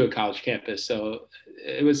to a college campus. So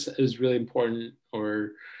it was really important,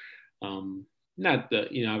 or not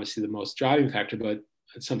the, obviously the most driving factor, but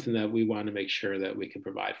it's something that we want to make sure that we can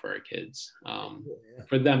provide for our kids,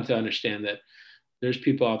 for them to understand that there's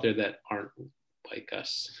people out there that aren't like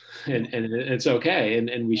us, and it's okay,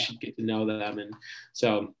 and we should get to know them. And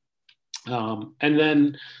so and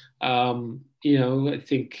then I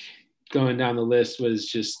think going down the list was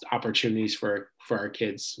just opportunities for our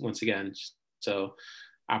kids once again. So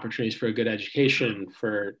opportunities for a good education,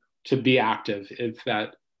 to be active, if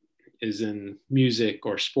that is in music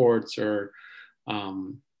or sports or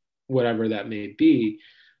whatever that may be,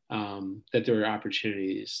 that there are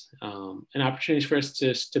opportunities, and opportunities for us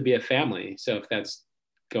to be a family. So if that's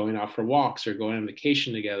going out for walks or going on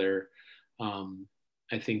vacation together,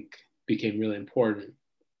 I think became really important.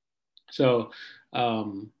 So,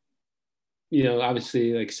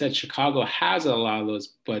 obviously, like I said, Chicago has a lot of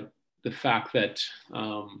those, but the fact that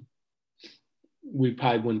we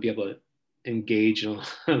probably wouldn't be able to engage in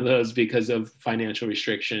those because of financial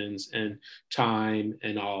restrictions and time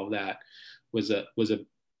and all of that was a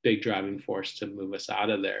big driving force to move us out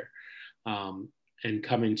of there. And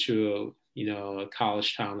coming to a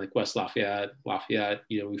college town like West Lafayette,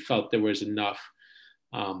 we felt there was enough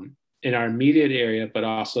in our immediate area, but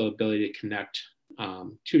also ability to connect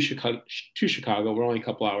to Chicago. We're only a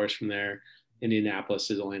couple hours from there. Indianapolis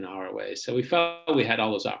is only an hour away. So we felt we had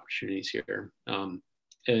all those opportunities here.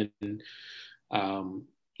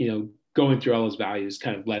 Going through all those values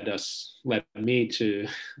kind of led me to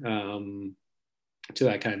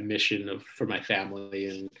that kind of mission for my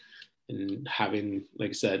family, and having, like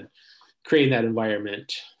I said, creating that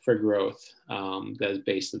environment for growth that is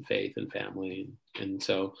based in faith and family. And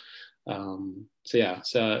so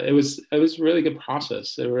it was a really good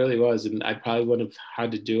process. It really was. And I probably wouldn't have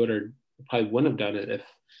had to do it, or probably wouldn't have done it if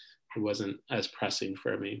it wasn't as pressing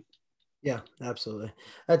for me. Yeah, absolutely.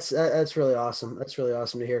 That's really awesome. That's really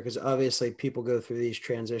awesome to hear because obviously people go through these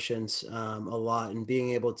transitions a lot, and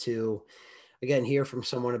being able to again hear from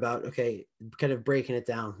someone about okay, kind of breaking it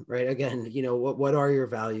down, right? Again, what are your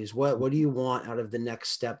values? What do you want out of the next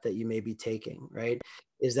step that you may be taking, right?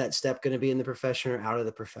 Is that step going to be in the profession or out of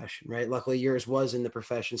the profession, right? Luckily, yours was in the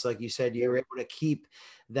profession, so like you said, you were able to keep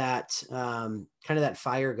that kind of that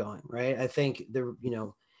fire going, right? I think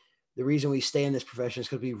the reason we stay in this profession is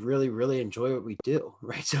because we really, really enjoy what we do,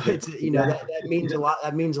 right? So Yeah, it's that exactly. means a lot.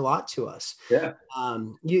 That means a lot to us. Yeah.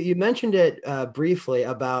 You mentioned it briefly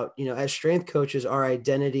about as strength coaches, our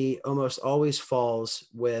identity almost always falls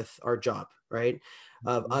with our job, right?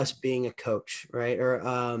 Of us being a coach, right, or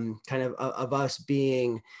kind of us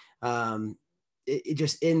being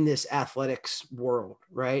just in this athletics world,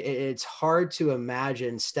 right? It's hard to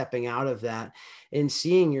imagine stepping out of that and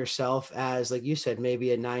seeing yourself as, like you said,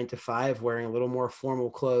 maybe a 9 to 5, wearing a little more formal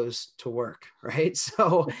clothes to work, right?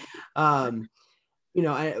 So, um,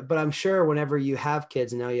 but I'm sure whenever you have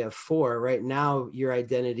kids, and now you have four, right now your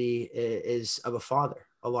identity is of a father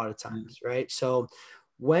a lot of times, right? So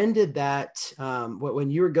when did that,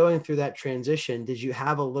 when you were going through that transition, did you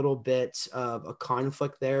have a little bit of a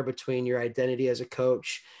conflict there between your identity as a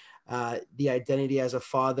coach, the identity as a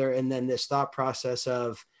father, and then this thought process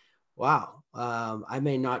of, wow, I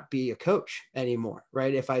may not be a coach anymore,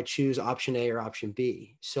 right? If I choose option A or option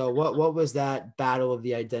B. So what was that battle of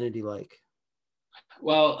the identity like?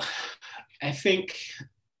 Well, I think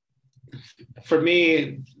for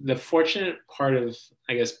me, the fortunate part of,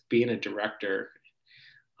 I guess, being a director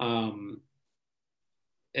um,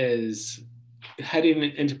 is heading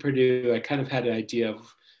into Purdue. I kind of had an idea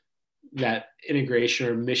of that integration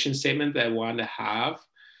or mission statement that I wanted to have,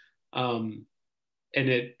 um, and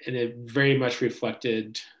it very much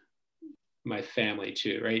reflected my family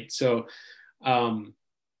too, right? So um,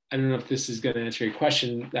 I don't know if this is going to answer your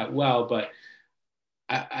question that well, but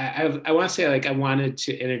I want to say like I wanted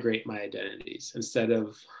to integrate my identities instead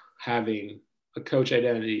of having a coach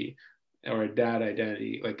identity or a dad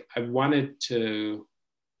identity. Like I wanted to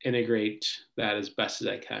integrate that as best as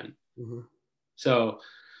I can. Mhm. So,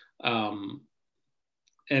 um,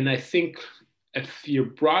 and I think if you're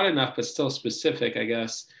broad enough but still specific, I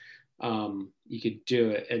guess you could do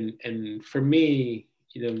it. And for me,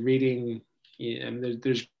 reading, and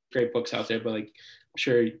there's great books out there, but like I'm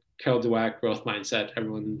sure Carol Dweck, Growth Mindset,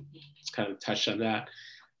 everyone's kind of touched on that.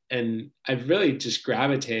 And I've really just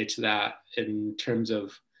gravitated to that in terms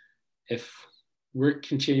of if we're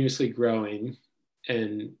continuously growing,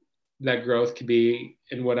 and that growth could be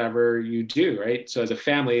in whatever you do, right? So as a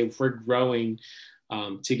family, if we're growing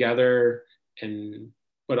together and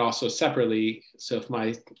but also separately. So if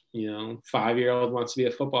my 5-year-old wants to be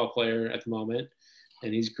a football player at the moment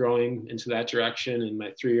and he's growing into that direction, and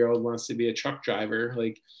my 3-year-old wants to be a truck driver,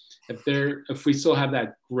 like if we still have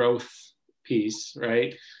that growth piece,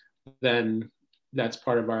 right, then that's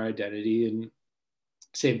part of our identity. And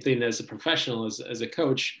same thing as a professional, as a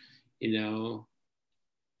coach, you know,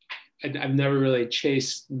 I've never really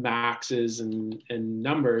chased maxes and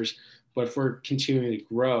numbers, but if we're continuing to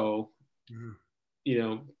grow, Mhm. you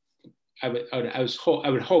know, I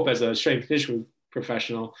would hope as a strength conditioning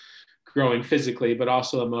professional, growing physically, but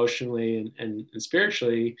also emotionally and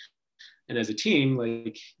spiritually, and as a team,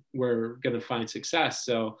 like we're going to find success.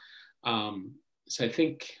 Um, so I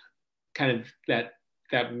think kind of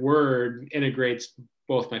that word integrates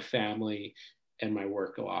both my family and my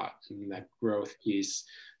work a lot, and that growth piece.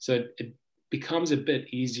 So it becomes a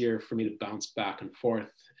bit easier for me to bounce back and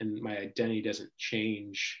forth, and my identity doesn't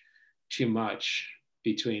change too much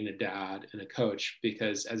between a dad and a coach,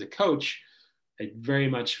 because as a coach, I very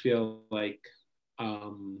much feel like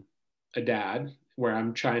a dad, where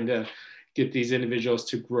I'm trying to get these individuals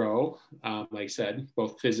to grow, like I said,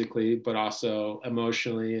 both physically but also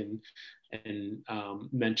emotionally and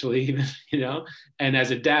mentally, even, And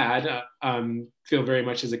as a dad, feel very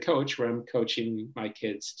much as a coach, where I'm coaching my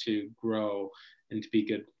kids to grow and to be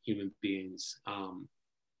good human beings, and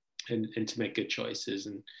to make good choices.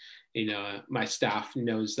 And my staff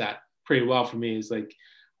knows that pretty well. For me, is like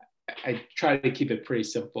I try to keep it pretty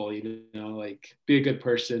simple, like be a good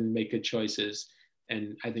person, make good choices.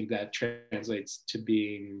 And I think that translates to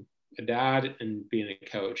being a dad and being a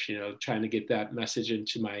coach, trying to get that message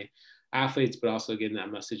into my athletes, but also getting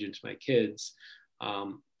that message into my kids.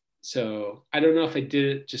 Um, so I don't know if I did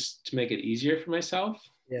it just to make it easier for myself,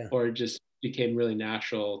 Yeah. or it just became really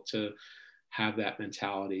natural to have that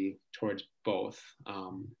mentality towards both,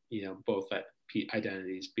 both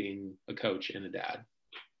identities, being a coach and a dad.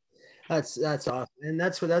 That's awesome. And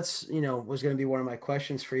that's was going to be one of my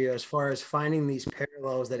questions for you as far as finding these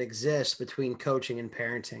parallels that exist between coaching and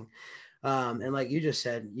parenting. And like you just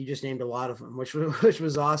said, you just named a lot of them, which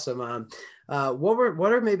was awesome.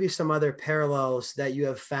 What are maybe some other parallels that you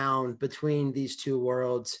have found between these two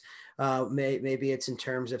worlds? Maybe it's in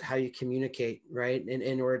terms of how you communicate, right?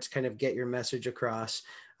 In order to kind of get your message across.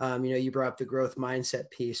 You brought up the growth mindset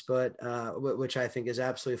piece, but which I think is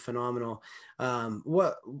absolutely phenomenal.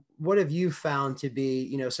 What have you found to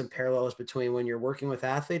be, some parallels between when you're working with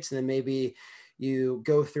athletes and then maybe you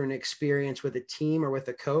go through an experience with a team or with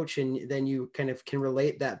a coach, and then you kind of can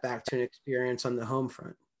relate that back to an experience on the home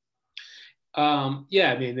front?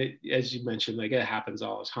 Yeah, I mean, as you mentioned, like it happens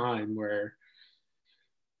all the time where,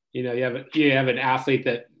 you have an athlete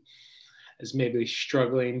that is maybe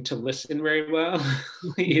struggling to listen very well,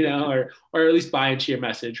 or at least buy into your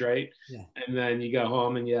message, right? Yeah. And then you go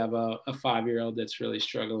home and you have a 5-year-old that's really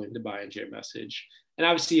struggling to buy into your message. And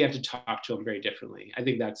obviously you have to talk to them very differently. I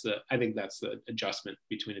think that's the adjustment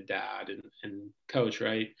between a dad and coach,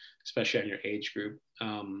 right? Especially on your age group.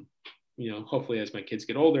 Hopefully as my kids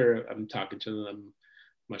get older, I'm talking to them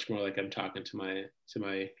much more like I'm talking to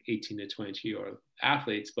my 18 to 22-year-old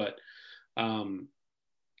athletes. But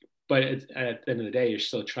at the end of the day, you're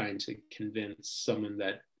still trying to convince someone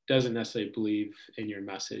that doesn't necessarily believe in your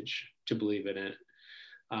message to believe in it.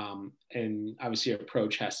 And obviously your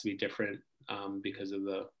approach has to be different because of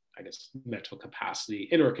the, I guess, mental capacity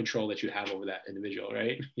and/or control that you have over that individual,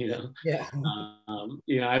 right? Yeah.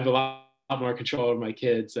 I have a lot more control over my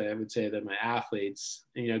kids, I would say, than my athletes,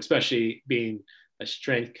 especially being a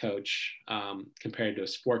strength coach compared to a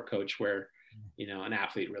sport coach where, an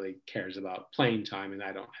athlete really cares about playing time and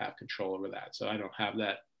I don't have control over that. So I don't have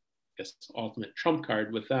that, I guess, ultimate trump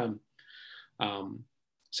card with them.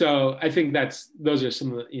 So I think those are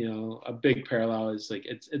some of the, a big parallel is like,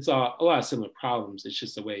 it's a lot of similar problems. It's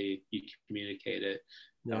just the way you communicate it,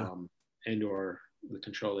 Yeah. And or the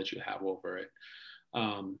control that you have over it.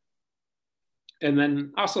 And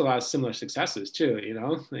then also a lot of similar successes too,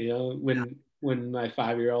 when my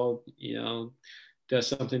 5-year-old, does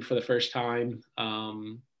something for the first time,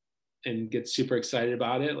 and gets super excited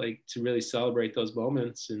about it, like to really celebrate those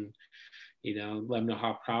moments and, let them know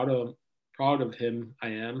how proud of him I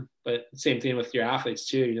am. But same thing with your athletes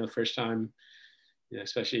too, first time,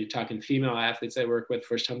 especially talking female athletes I work with,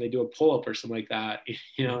 first time they do a pull-up or something like that,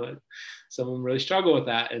 some of them really struggle with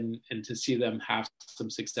that, and to see them have some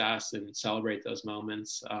success and celebrate those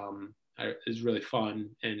moments is really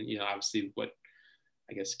fun. And, obviously what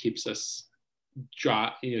I guess keeps us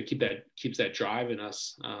keeps that drive in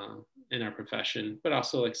us in our profession. But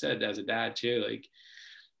also, like I said, as a dad too, like,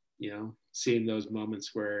 seeing those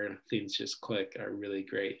moments where things just click are really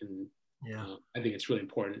great. And I think it's really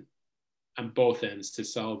important on both ends to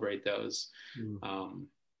celebrate those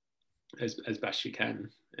as best you can.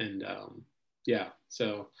 And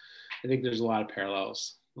so I think there's a lot of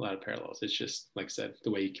parallels. It's just, like I said,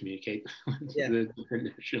 the way you communicate with the different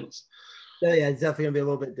individuals. Yeah, it's definitely gonna be a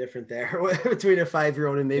little bit different there between a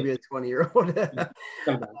 5-year-old and maybe a 20-year-old.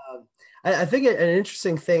 I think an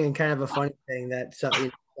interesting thing and kind of a funny thing that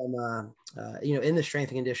in the strength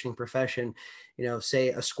and conditioning profession, say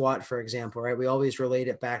a squat, for example, right? We always relate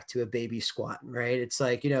it back to a baby squat, right? It's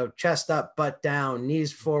like, chest up, butt down,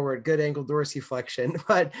 knees forward, good ankle dorsiflexion.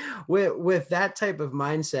 But with that type of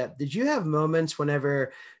mindset, did you have moments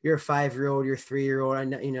whenever your 5-year-old, your 3-year-old,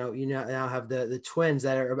 and you now have the twins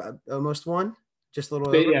that are about almost one, just a little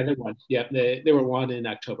over? Yeah, they're one. Yeah, they were one in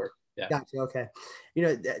October. Yeah. Gotcha. Okay.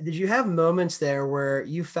 Did you have moments there where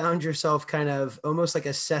you found yourself kind of almost like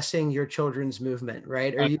assessing your children's movement,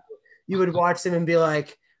 right? Or you would watch them and be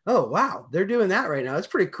like, oh, wow, they're doing that right now. That's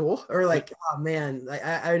pretty cool. Or like, oh man,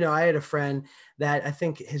 I know I had a friend that I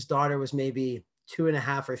think his daughter was maybe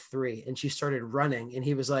 2.5 or 3, and she started running, and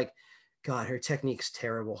he was like, God, her technique's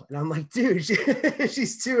terrible. And I'm like, dude,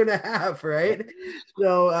 she's 2.5, right?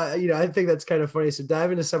 So, I think that's kind of funny. So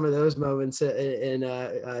dive into some of those moments in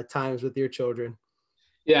times with your children.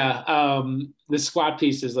 Yeah. The squat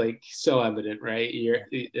piece is like so evident, right?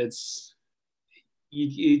 It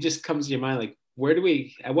just comes to your mind, like,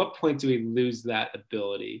 at what point do we lose that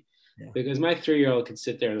ability? Yeah. Because my 3-year-old can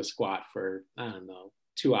sit there in a squat for, I don't know,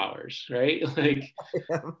 2 hours, right? Like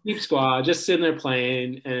deep squat, just sitting there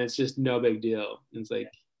playing, and it's just no big deal. And it's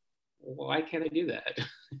like, well, why can't I do that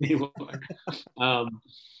anymore?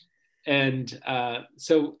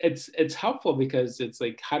 So it's helpful because it's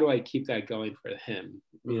like, how do I keep that going for him,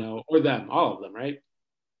 or them, all of them, right?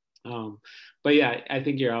 But yeah, I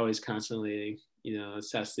think you're always constantly,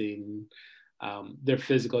 assessing their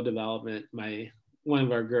physical development. My one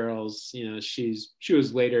of our girls, she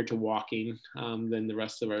was later to walking than the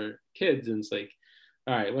rest of our kids, and it's like,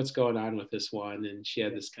 all right, what's going on with this one? And she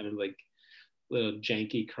had this kind of like little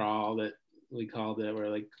janky crawl that we called it, where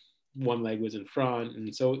like one leg was in front,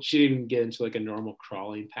 and so she didn't even get into like a normal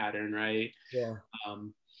crawling pattern, right? Yeah.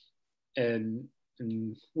 And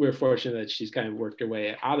we're fortunate that she's kind of worked her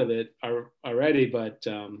way out of it already, but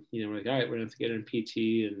we're like, all right, we're gonna have to get her in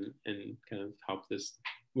PT and kind of help this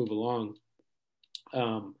move along.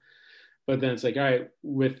 But then it's like, all right,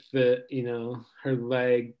 with the her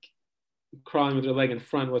leg crawling with her leg in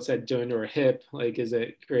front, what's that doing to her hip? Like, is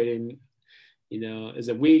it creating, is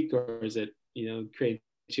it weak, or is it creating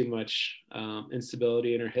too much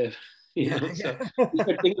instability in her hip? So you start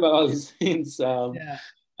thinking about all these things.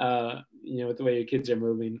 With the way your kids are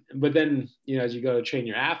moving. But then, as you go to train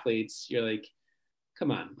your athletes, you're like,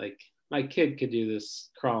 come on, like my kid could do this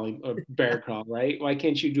crawling or bear crawl, right? Why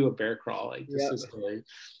can't you do a bear crawl? Like, this is silly.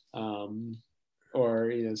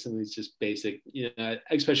 Or, some of these just basic,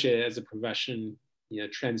 especially as a profession,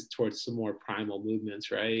 trends towards some more primal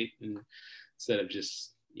movements, right? And instead of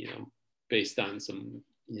just, based on some,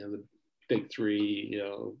 the big three,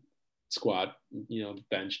 squat,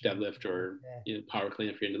 bench, deadlift, or power clean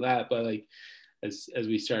if you're into that. But like as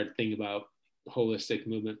we started thinking about holistic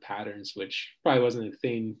movement patterns, which probably wasn't a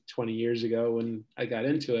thing 20 years ago when I got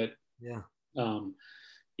into it.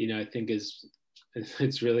 I think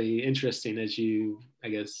it's really interesting as you, I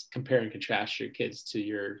guess, compare and contrast your kids to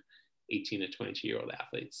your 18 to 22-year-old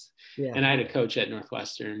athletes. And I had a coach at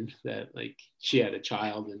Northwestern that, like, she had a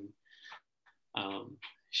child, and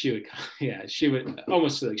she would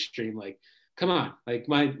almost to the extreme, like, come on, like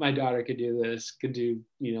my daughter could do this, could do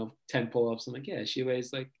 10 pull-ups. I'm like, yeah, she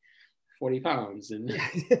weighs like 40 pounds, and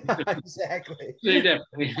exactly. They're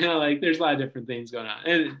different, like there's a lot of different things going on,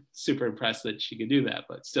 and super impressed that she could do that.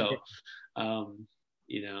 But still,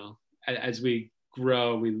 as we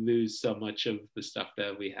grow, we lose so much of the stuff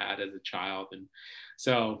that we had as a child. And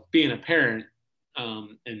so being a parent,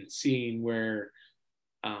 and seeing where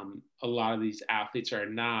a lot of these athletes are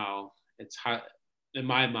now, it's how, in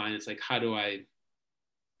my mind, it's like, how do I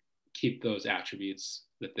keep those attributes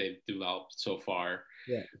that they've developed so far?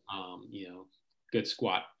 Good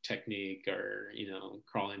squat technique, or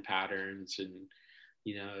crawling patterns. And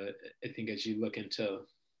I think as you look into,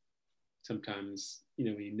 sometimes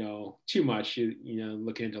when you know too much, you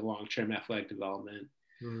look into long-term athletic development.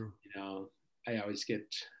 I always get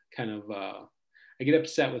kind of I get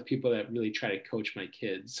upset with people that really try to coach my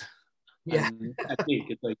kids. I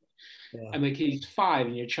think it's like, I'm like, he's 5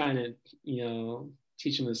 and you're trying to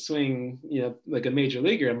teach him to swing like a major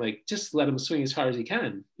leaguer. I'm like, just let him swing as hard as he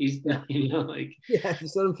can. He's like,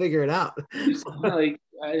 just let him figure it out. Like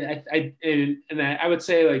I would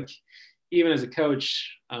say, like, even as a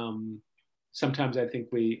coach, sometimes I think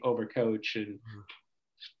we overcoach, and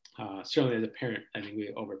certainly as a parent, I think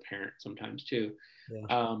we overparent sometimes too.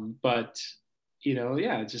 But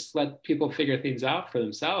just let people figure things out for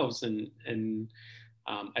themselves, and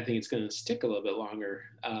I think it's going to stick a little bit longer.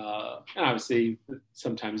 And obviously,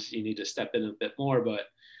 sometimes you need to step in a bit more, but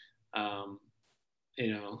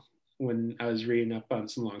when I was reading up on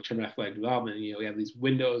some long-term athletic development, we have these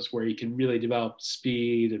windows where you can really develop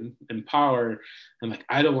speed and power. I'm like,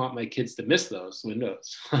 I don't want my kids to miss those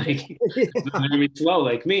windows. Like, they're gonna be slow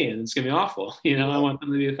like me, and it's gonna be awful. I want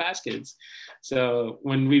them to be the fast kids. So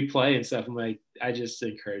when we play and stuff, I'm like, I just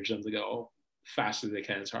encourage them to go fast as they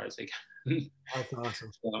can, as hard as they can. That's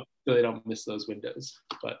awesome. So they don't miss those windows.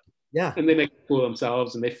 But and they make it fool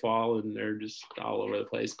themselves, and they fall, and they're just all over the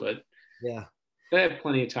place. But they have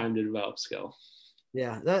plenty of time to develop skill.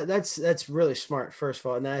 That's really smart, first of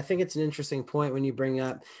all. And I think it's an interesting point when you bring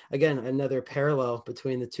up, again, another parallel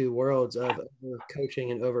between the two worlds of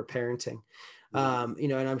coaching and over parenting.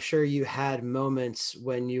 And I'm sure you had moments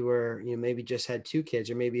when you were, maybe just had 2 kids,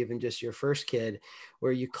 or maybe even just your first kid,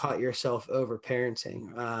 where you caught yourself over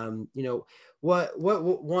parenting.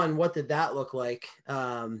 What did that look like?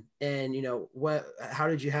 And how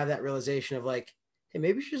did you have that realization of, like, hey,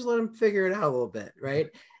 maybe you should just let them figure it out a little bit, right?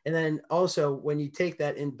 And then also, when you take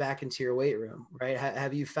that back into your weight room, right?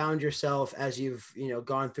 Have you found yourself, as you've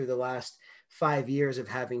gone through the last 5 years of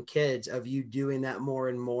having kids, of you doing that more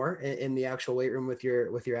and more in the actual weight room with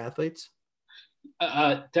your athletes?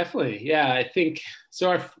 Definitely, yeah. I think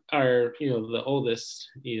so. Our the oldest,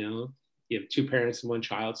 you have 2 parents and 1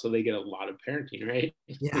 child, so they get a lot of parenting, right?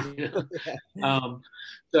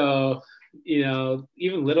 So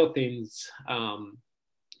even little things,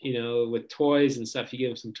 with toys and stuff, you give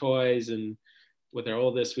them some toys, and with our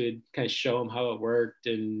oldest, we'd kind of show them how it worked,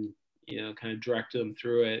 and kind of direct them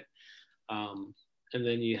through it. and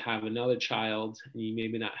then you have another child, and you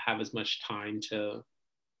maybe not have as much time to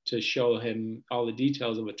show him all the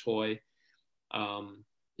details of a toy. And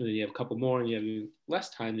then you have a couple more, and you have less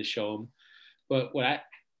time to show him. But what I,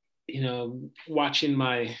 watching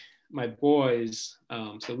my boys,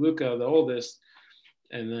 so Luca, the oldest,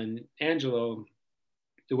 and then Angelo,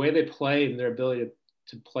 the way they play and their ability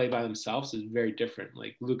to play by themselves is very different.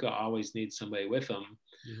 Like Luca always needs somebody with him,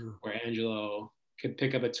 where Angelo could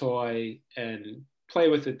pick up a toy and play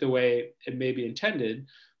with it the way it may be intended,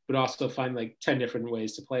 but also find like 10 different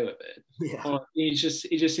ways to play with it. Yeah. Or he just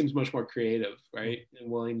seems much more creative, right? And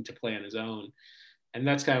willing to play on his own. And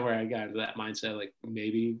that's kind of where I got into that mindset. Like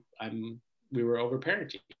maybe we were over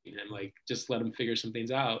parenting and like just let him figure some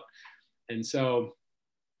things out. And so,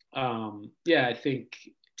 I think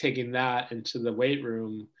taking that into the weight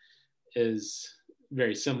room is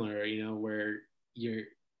very similar, where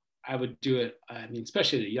I would do it. I mean,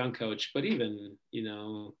 especially as a young coach, but even,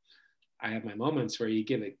 I have my moments where you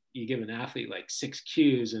give an athlete like 6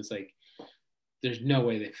 cues, and it's like, there's no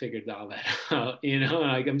way they figured all that out,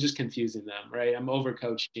 like I'm just confusing them, right? I'm over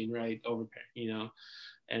coaching, right?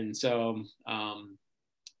 And so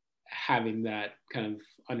having that kind of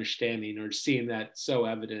understanding or seeing that so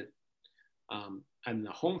evident on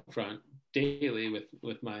the home front daily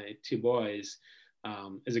with my 2 boys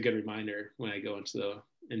is a good reminder when I go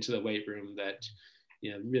into the weight room that,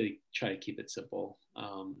 really try to keep it simple.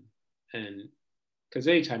 And because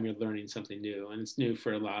anytime you're learning something new, and it's new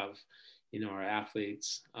for a lot of, our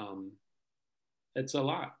athletes, it's a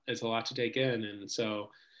lot to take in. And so,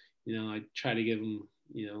 I try to give them,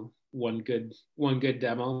 one good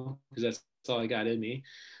demo, because that's all I got in me.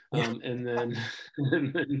 And then,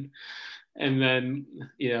 and then,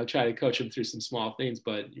 try to coach them through some small things,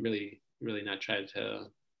 but really not try to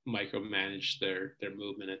micromanage their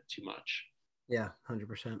movement too much. Yeah,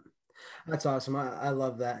 100%. That's awesome. I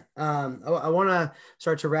love that. I want to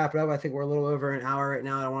start to wrap it up. I think we're a little over an hour right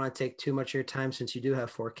now. I don't want to take too much of your time since you do have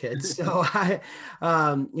 4 kids. So I,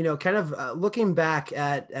 kind of looking back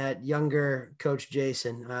at younger Coach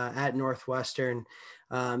Jason at Northwestern,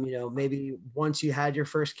 maybe once you had your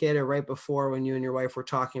first kid or right before when you and your wife were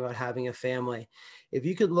talking about having a family, if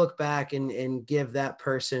you could look back and give that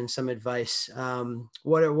person some advice,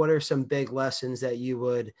 what are some big lessons that you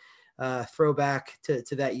would throw back to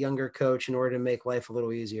that younger coach in order to make life a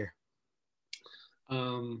little easier?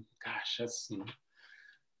 Gosh, that's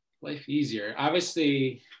life easier.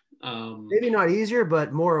 Obviously, maybe not easier,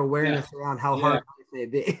 but more awareness around how hard life may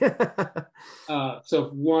be. So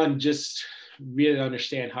one, just really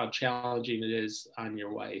understand how challenging it is on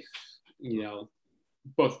your wife,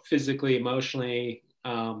 both physically, emotionally,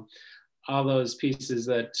 all those pieces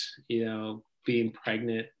that, being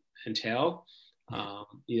pregnant entail.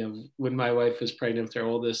 When my wife was pregnant with her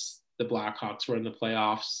oldest, the Blackhawks were in the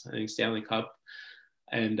playoffs, I think Stanley Cup.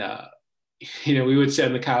 And, we would sit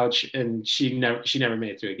on the couch, and she never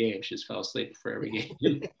made it through a game. She just fell asleep for every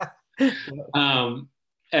game.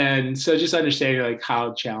 And so just understanding like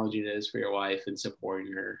how challenging it is for your wife and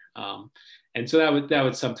supporting her. And so that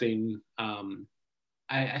was something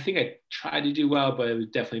I think I tried to do well, but it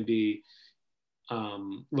would definitely be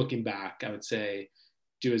looking back, I would say,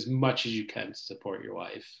 do as much as you can to support your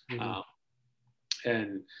wife.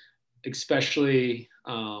 And especially,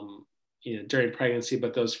 during pregnancy,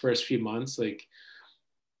 but those first few months, like,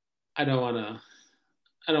 I don't want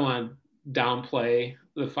to downplay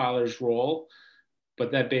the father's role,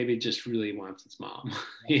 but that baby just really wants its mom,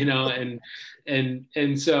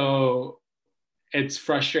 and so it's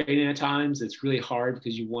frustrating at times. It's really hard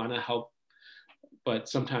because you want to help, but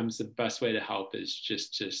sometimes the best way to help is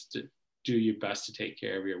just to do your best to take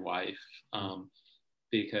care of your wife,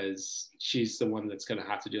 because she's the one that's going to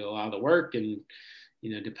have to do a lot of the work. And,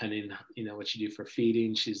 depending, what you do for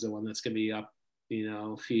feeding, she's the one that's going to be up,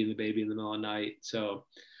 feeding the baby in the middle of the night. So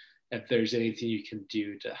if there's anything you can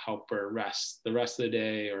do to help her rest the rest of the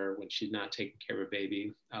day, or when she's not taking care of her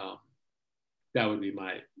baby, that would be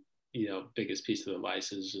my, biggest piece of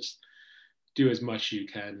advice, is just do as much as you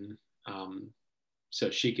can, so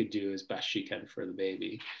she could do as best she can for the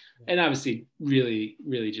baby. And obviously really,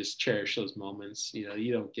 really just cherish those moments.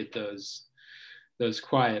 You don't get those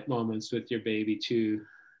quiet moments with your baby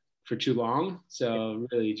for too long. So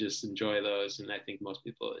really just enjoy those. And I think most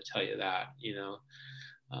people would tell you that,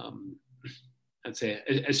 I'd say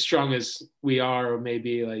as strong as we are, or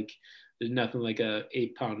maybe like, there's nothing like a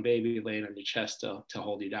 8-pound baby laying on your chest to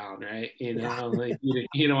hold you down, right? Like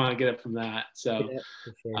you don't want to get up from that. So,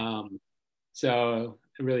 for sure. So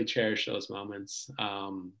I really cherish those moments.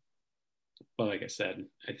 But like I said,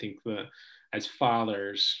 I think as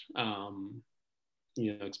fathers,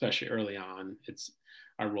 especially early on,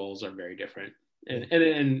 our roles are very different.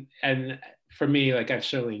 And for me, like I've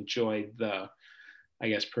certainly enjoyed the, I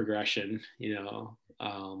guess, progression.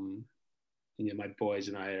 My boys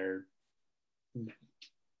and I are.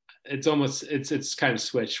 It's kind of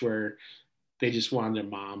switched where they just wanted their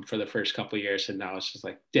mom for the first couple of years, and now it's just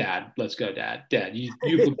like, Dad, let's go, Dad, you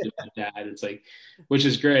go do it, Dad. It's like, which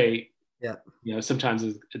is great. Yeah. Sometimes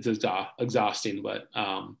it's exhausting, but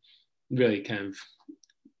really kind of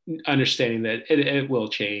understanding that it will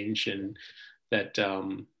change, and that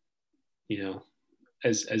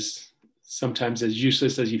as sometimes as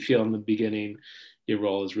useless as you feel in the beginning, your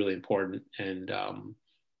role is really important, and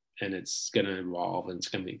it's going to evolve, and it's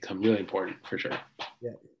going to become really important for sure.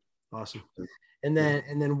 Yeah. Awesome. And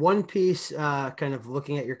then one piece, kind of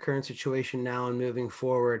looking at your current situation now and moving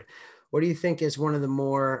forward, what do you think is one of the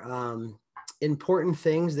more important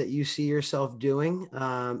things that you see yourself doing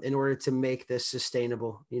in order to make this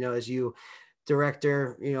sustainable, as you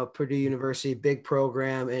director, Purdue University, big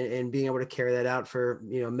program, and being able to carry that out for,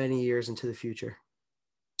 many years into the future?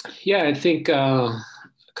 Yeah, I think a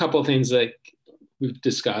couple of things that we've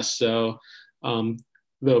discussed. So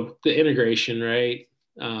the integration, right?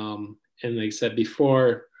 And like I said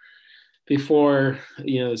before,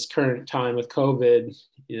 this current time with COVID,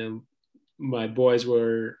 my boys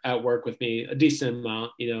were at work with me a decent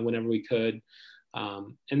amount, whenever we could.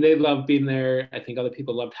 And they loved being there. I think other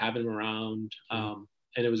people loved having them around. And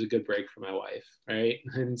it was a good break for my wife, right?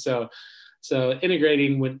 And so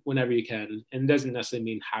integrating whenever you can, and it doesn't necessarily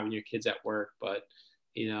mean having your kids at work, but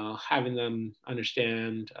having them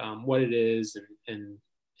understand what it is, and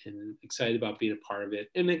excited about being a part of it,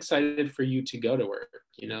 and excited for you to go to work.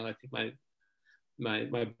 I think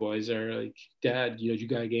my boys are like, Dad, you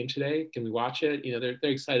got a game today? Can we watch it?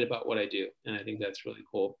 They're excited about what I do, and I think that's really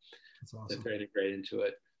cool. That's awesome. That they're integrated into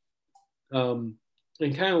it.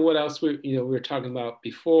 And kind of what else we were talking about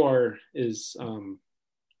before is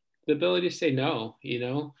the ability to say no.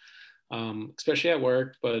 Especially at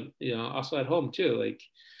work, but also at home too. Like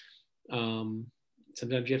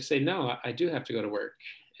sometimes you have to say no. I do have to go to work,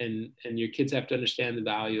 and your kids have to understand the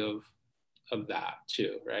value of that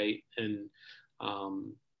too, right? And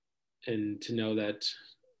to know that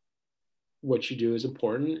what you do is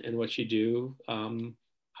important, and what you do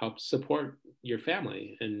helps support your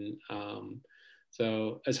family. And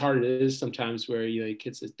so as hard it is sometimes, where your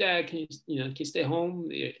kid says, Dad, can you stay home?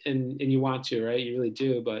 And you want to, right? You really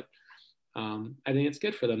do, but I think it's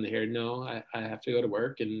good for them to hear, no, I have to go to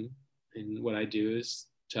work, and what I do is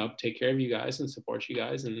to help take care of you guys and support you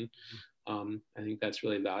guys. And I think that's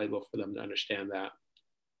really valuable for them to understand that.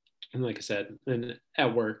 And like I said, and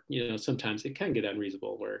at work, sometimes it can get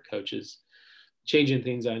unreasonable, where coaches changing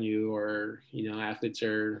things on you, or athletes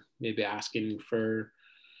are maybe asking for,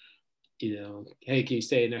 hey, can you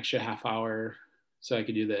stay an extra half hour so I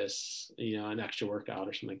could do this, an extra workout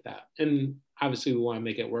or something like that. And obviously we want to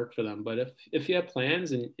make it work for them. But if you have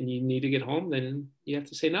plans and you need to get home, then you have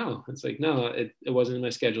to say no. It's like, no, it wasn't in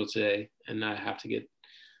my schedule today, and I have to get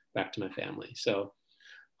back to my family. So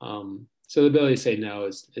the ability to say no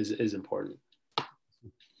is important.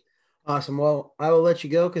 Awesome. Well, I will let you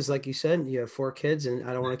go because, like you said, you have 4 kids, and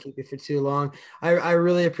I don't want to keep you for too long. I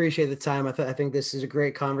really appreciate the time. I think this is a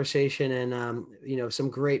great conversation, and some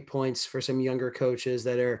great points for some younger coaches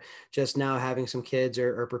that are just now having some kids,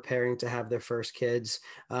 or preparing to have their first kids,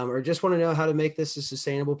 or just want to know how to make this a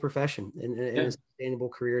sustainable profession and a sustainable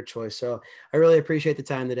career choice. So I really appreciate the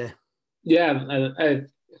time today. Yeah, I'm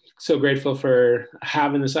so grateful for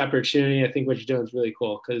having this opportunity. I think what you're doing is really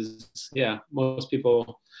cool because, most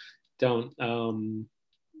people don't,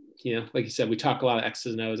 like you said, we talk a lot of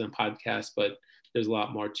X's and O's on podcasts, but there's a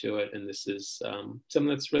lot more to it. And this is something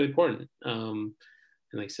that's really important. And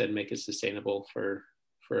like I said, make it sustainable for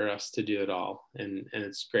us to do it all. And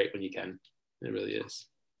it's great when you can. It really is.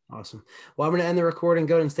 Awesome. Well, I'm going to end the recording.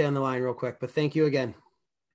 Go ahead and stay on the line real quick, but thank you again.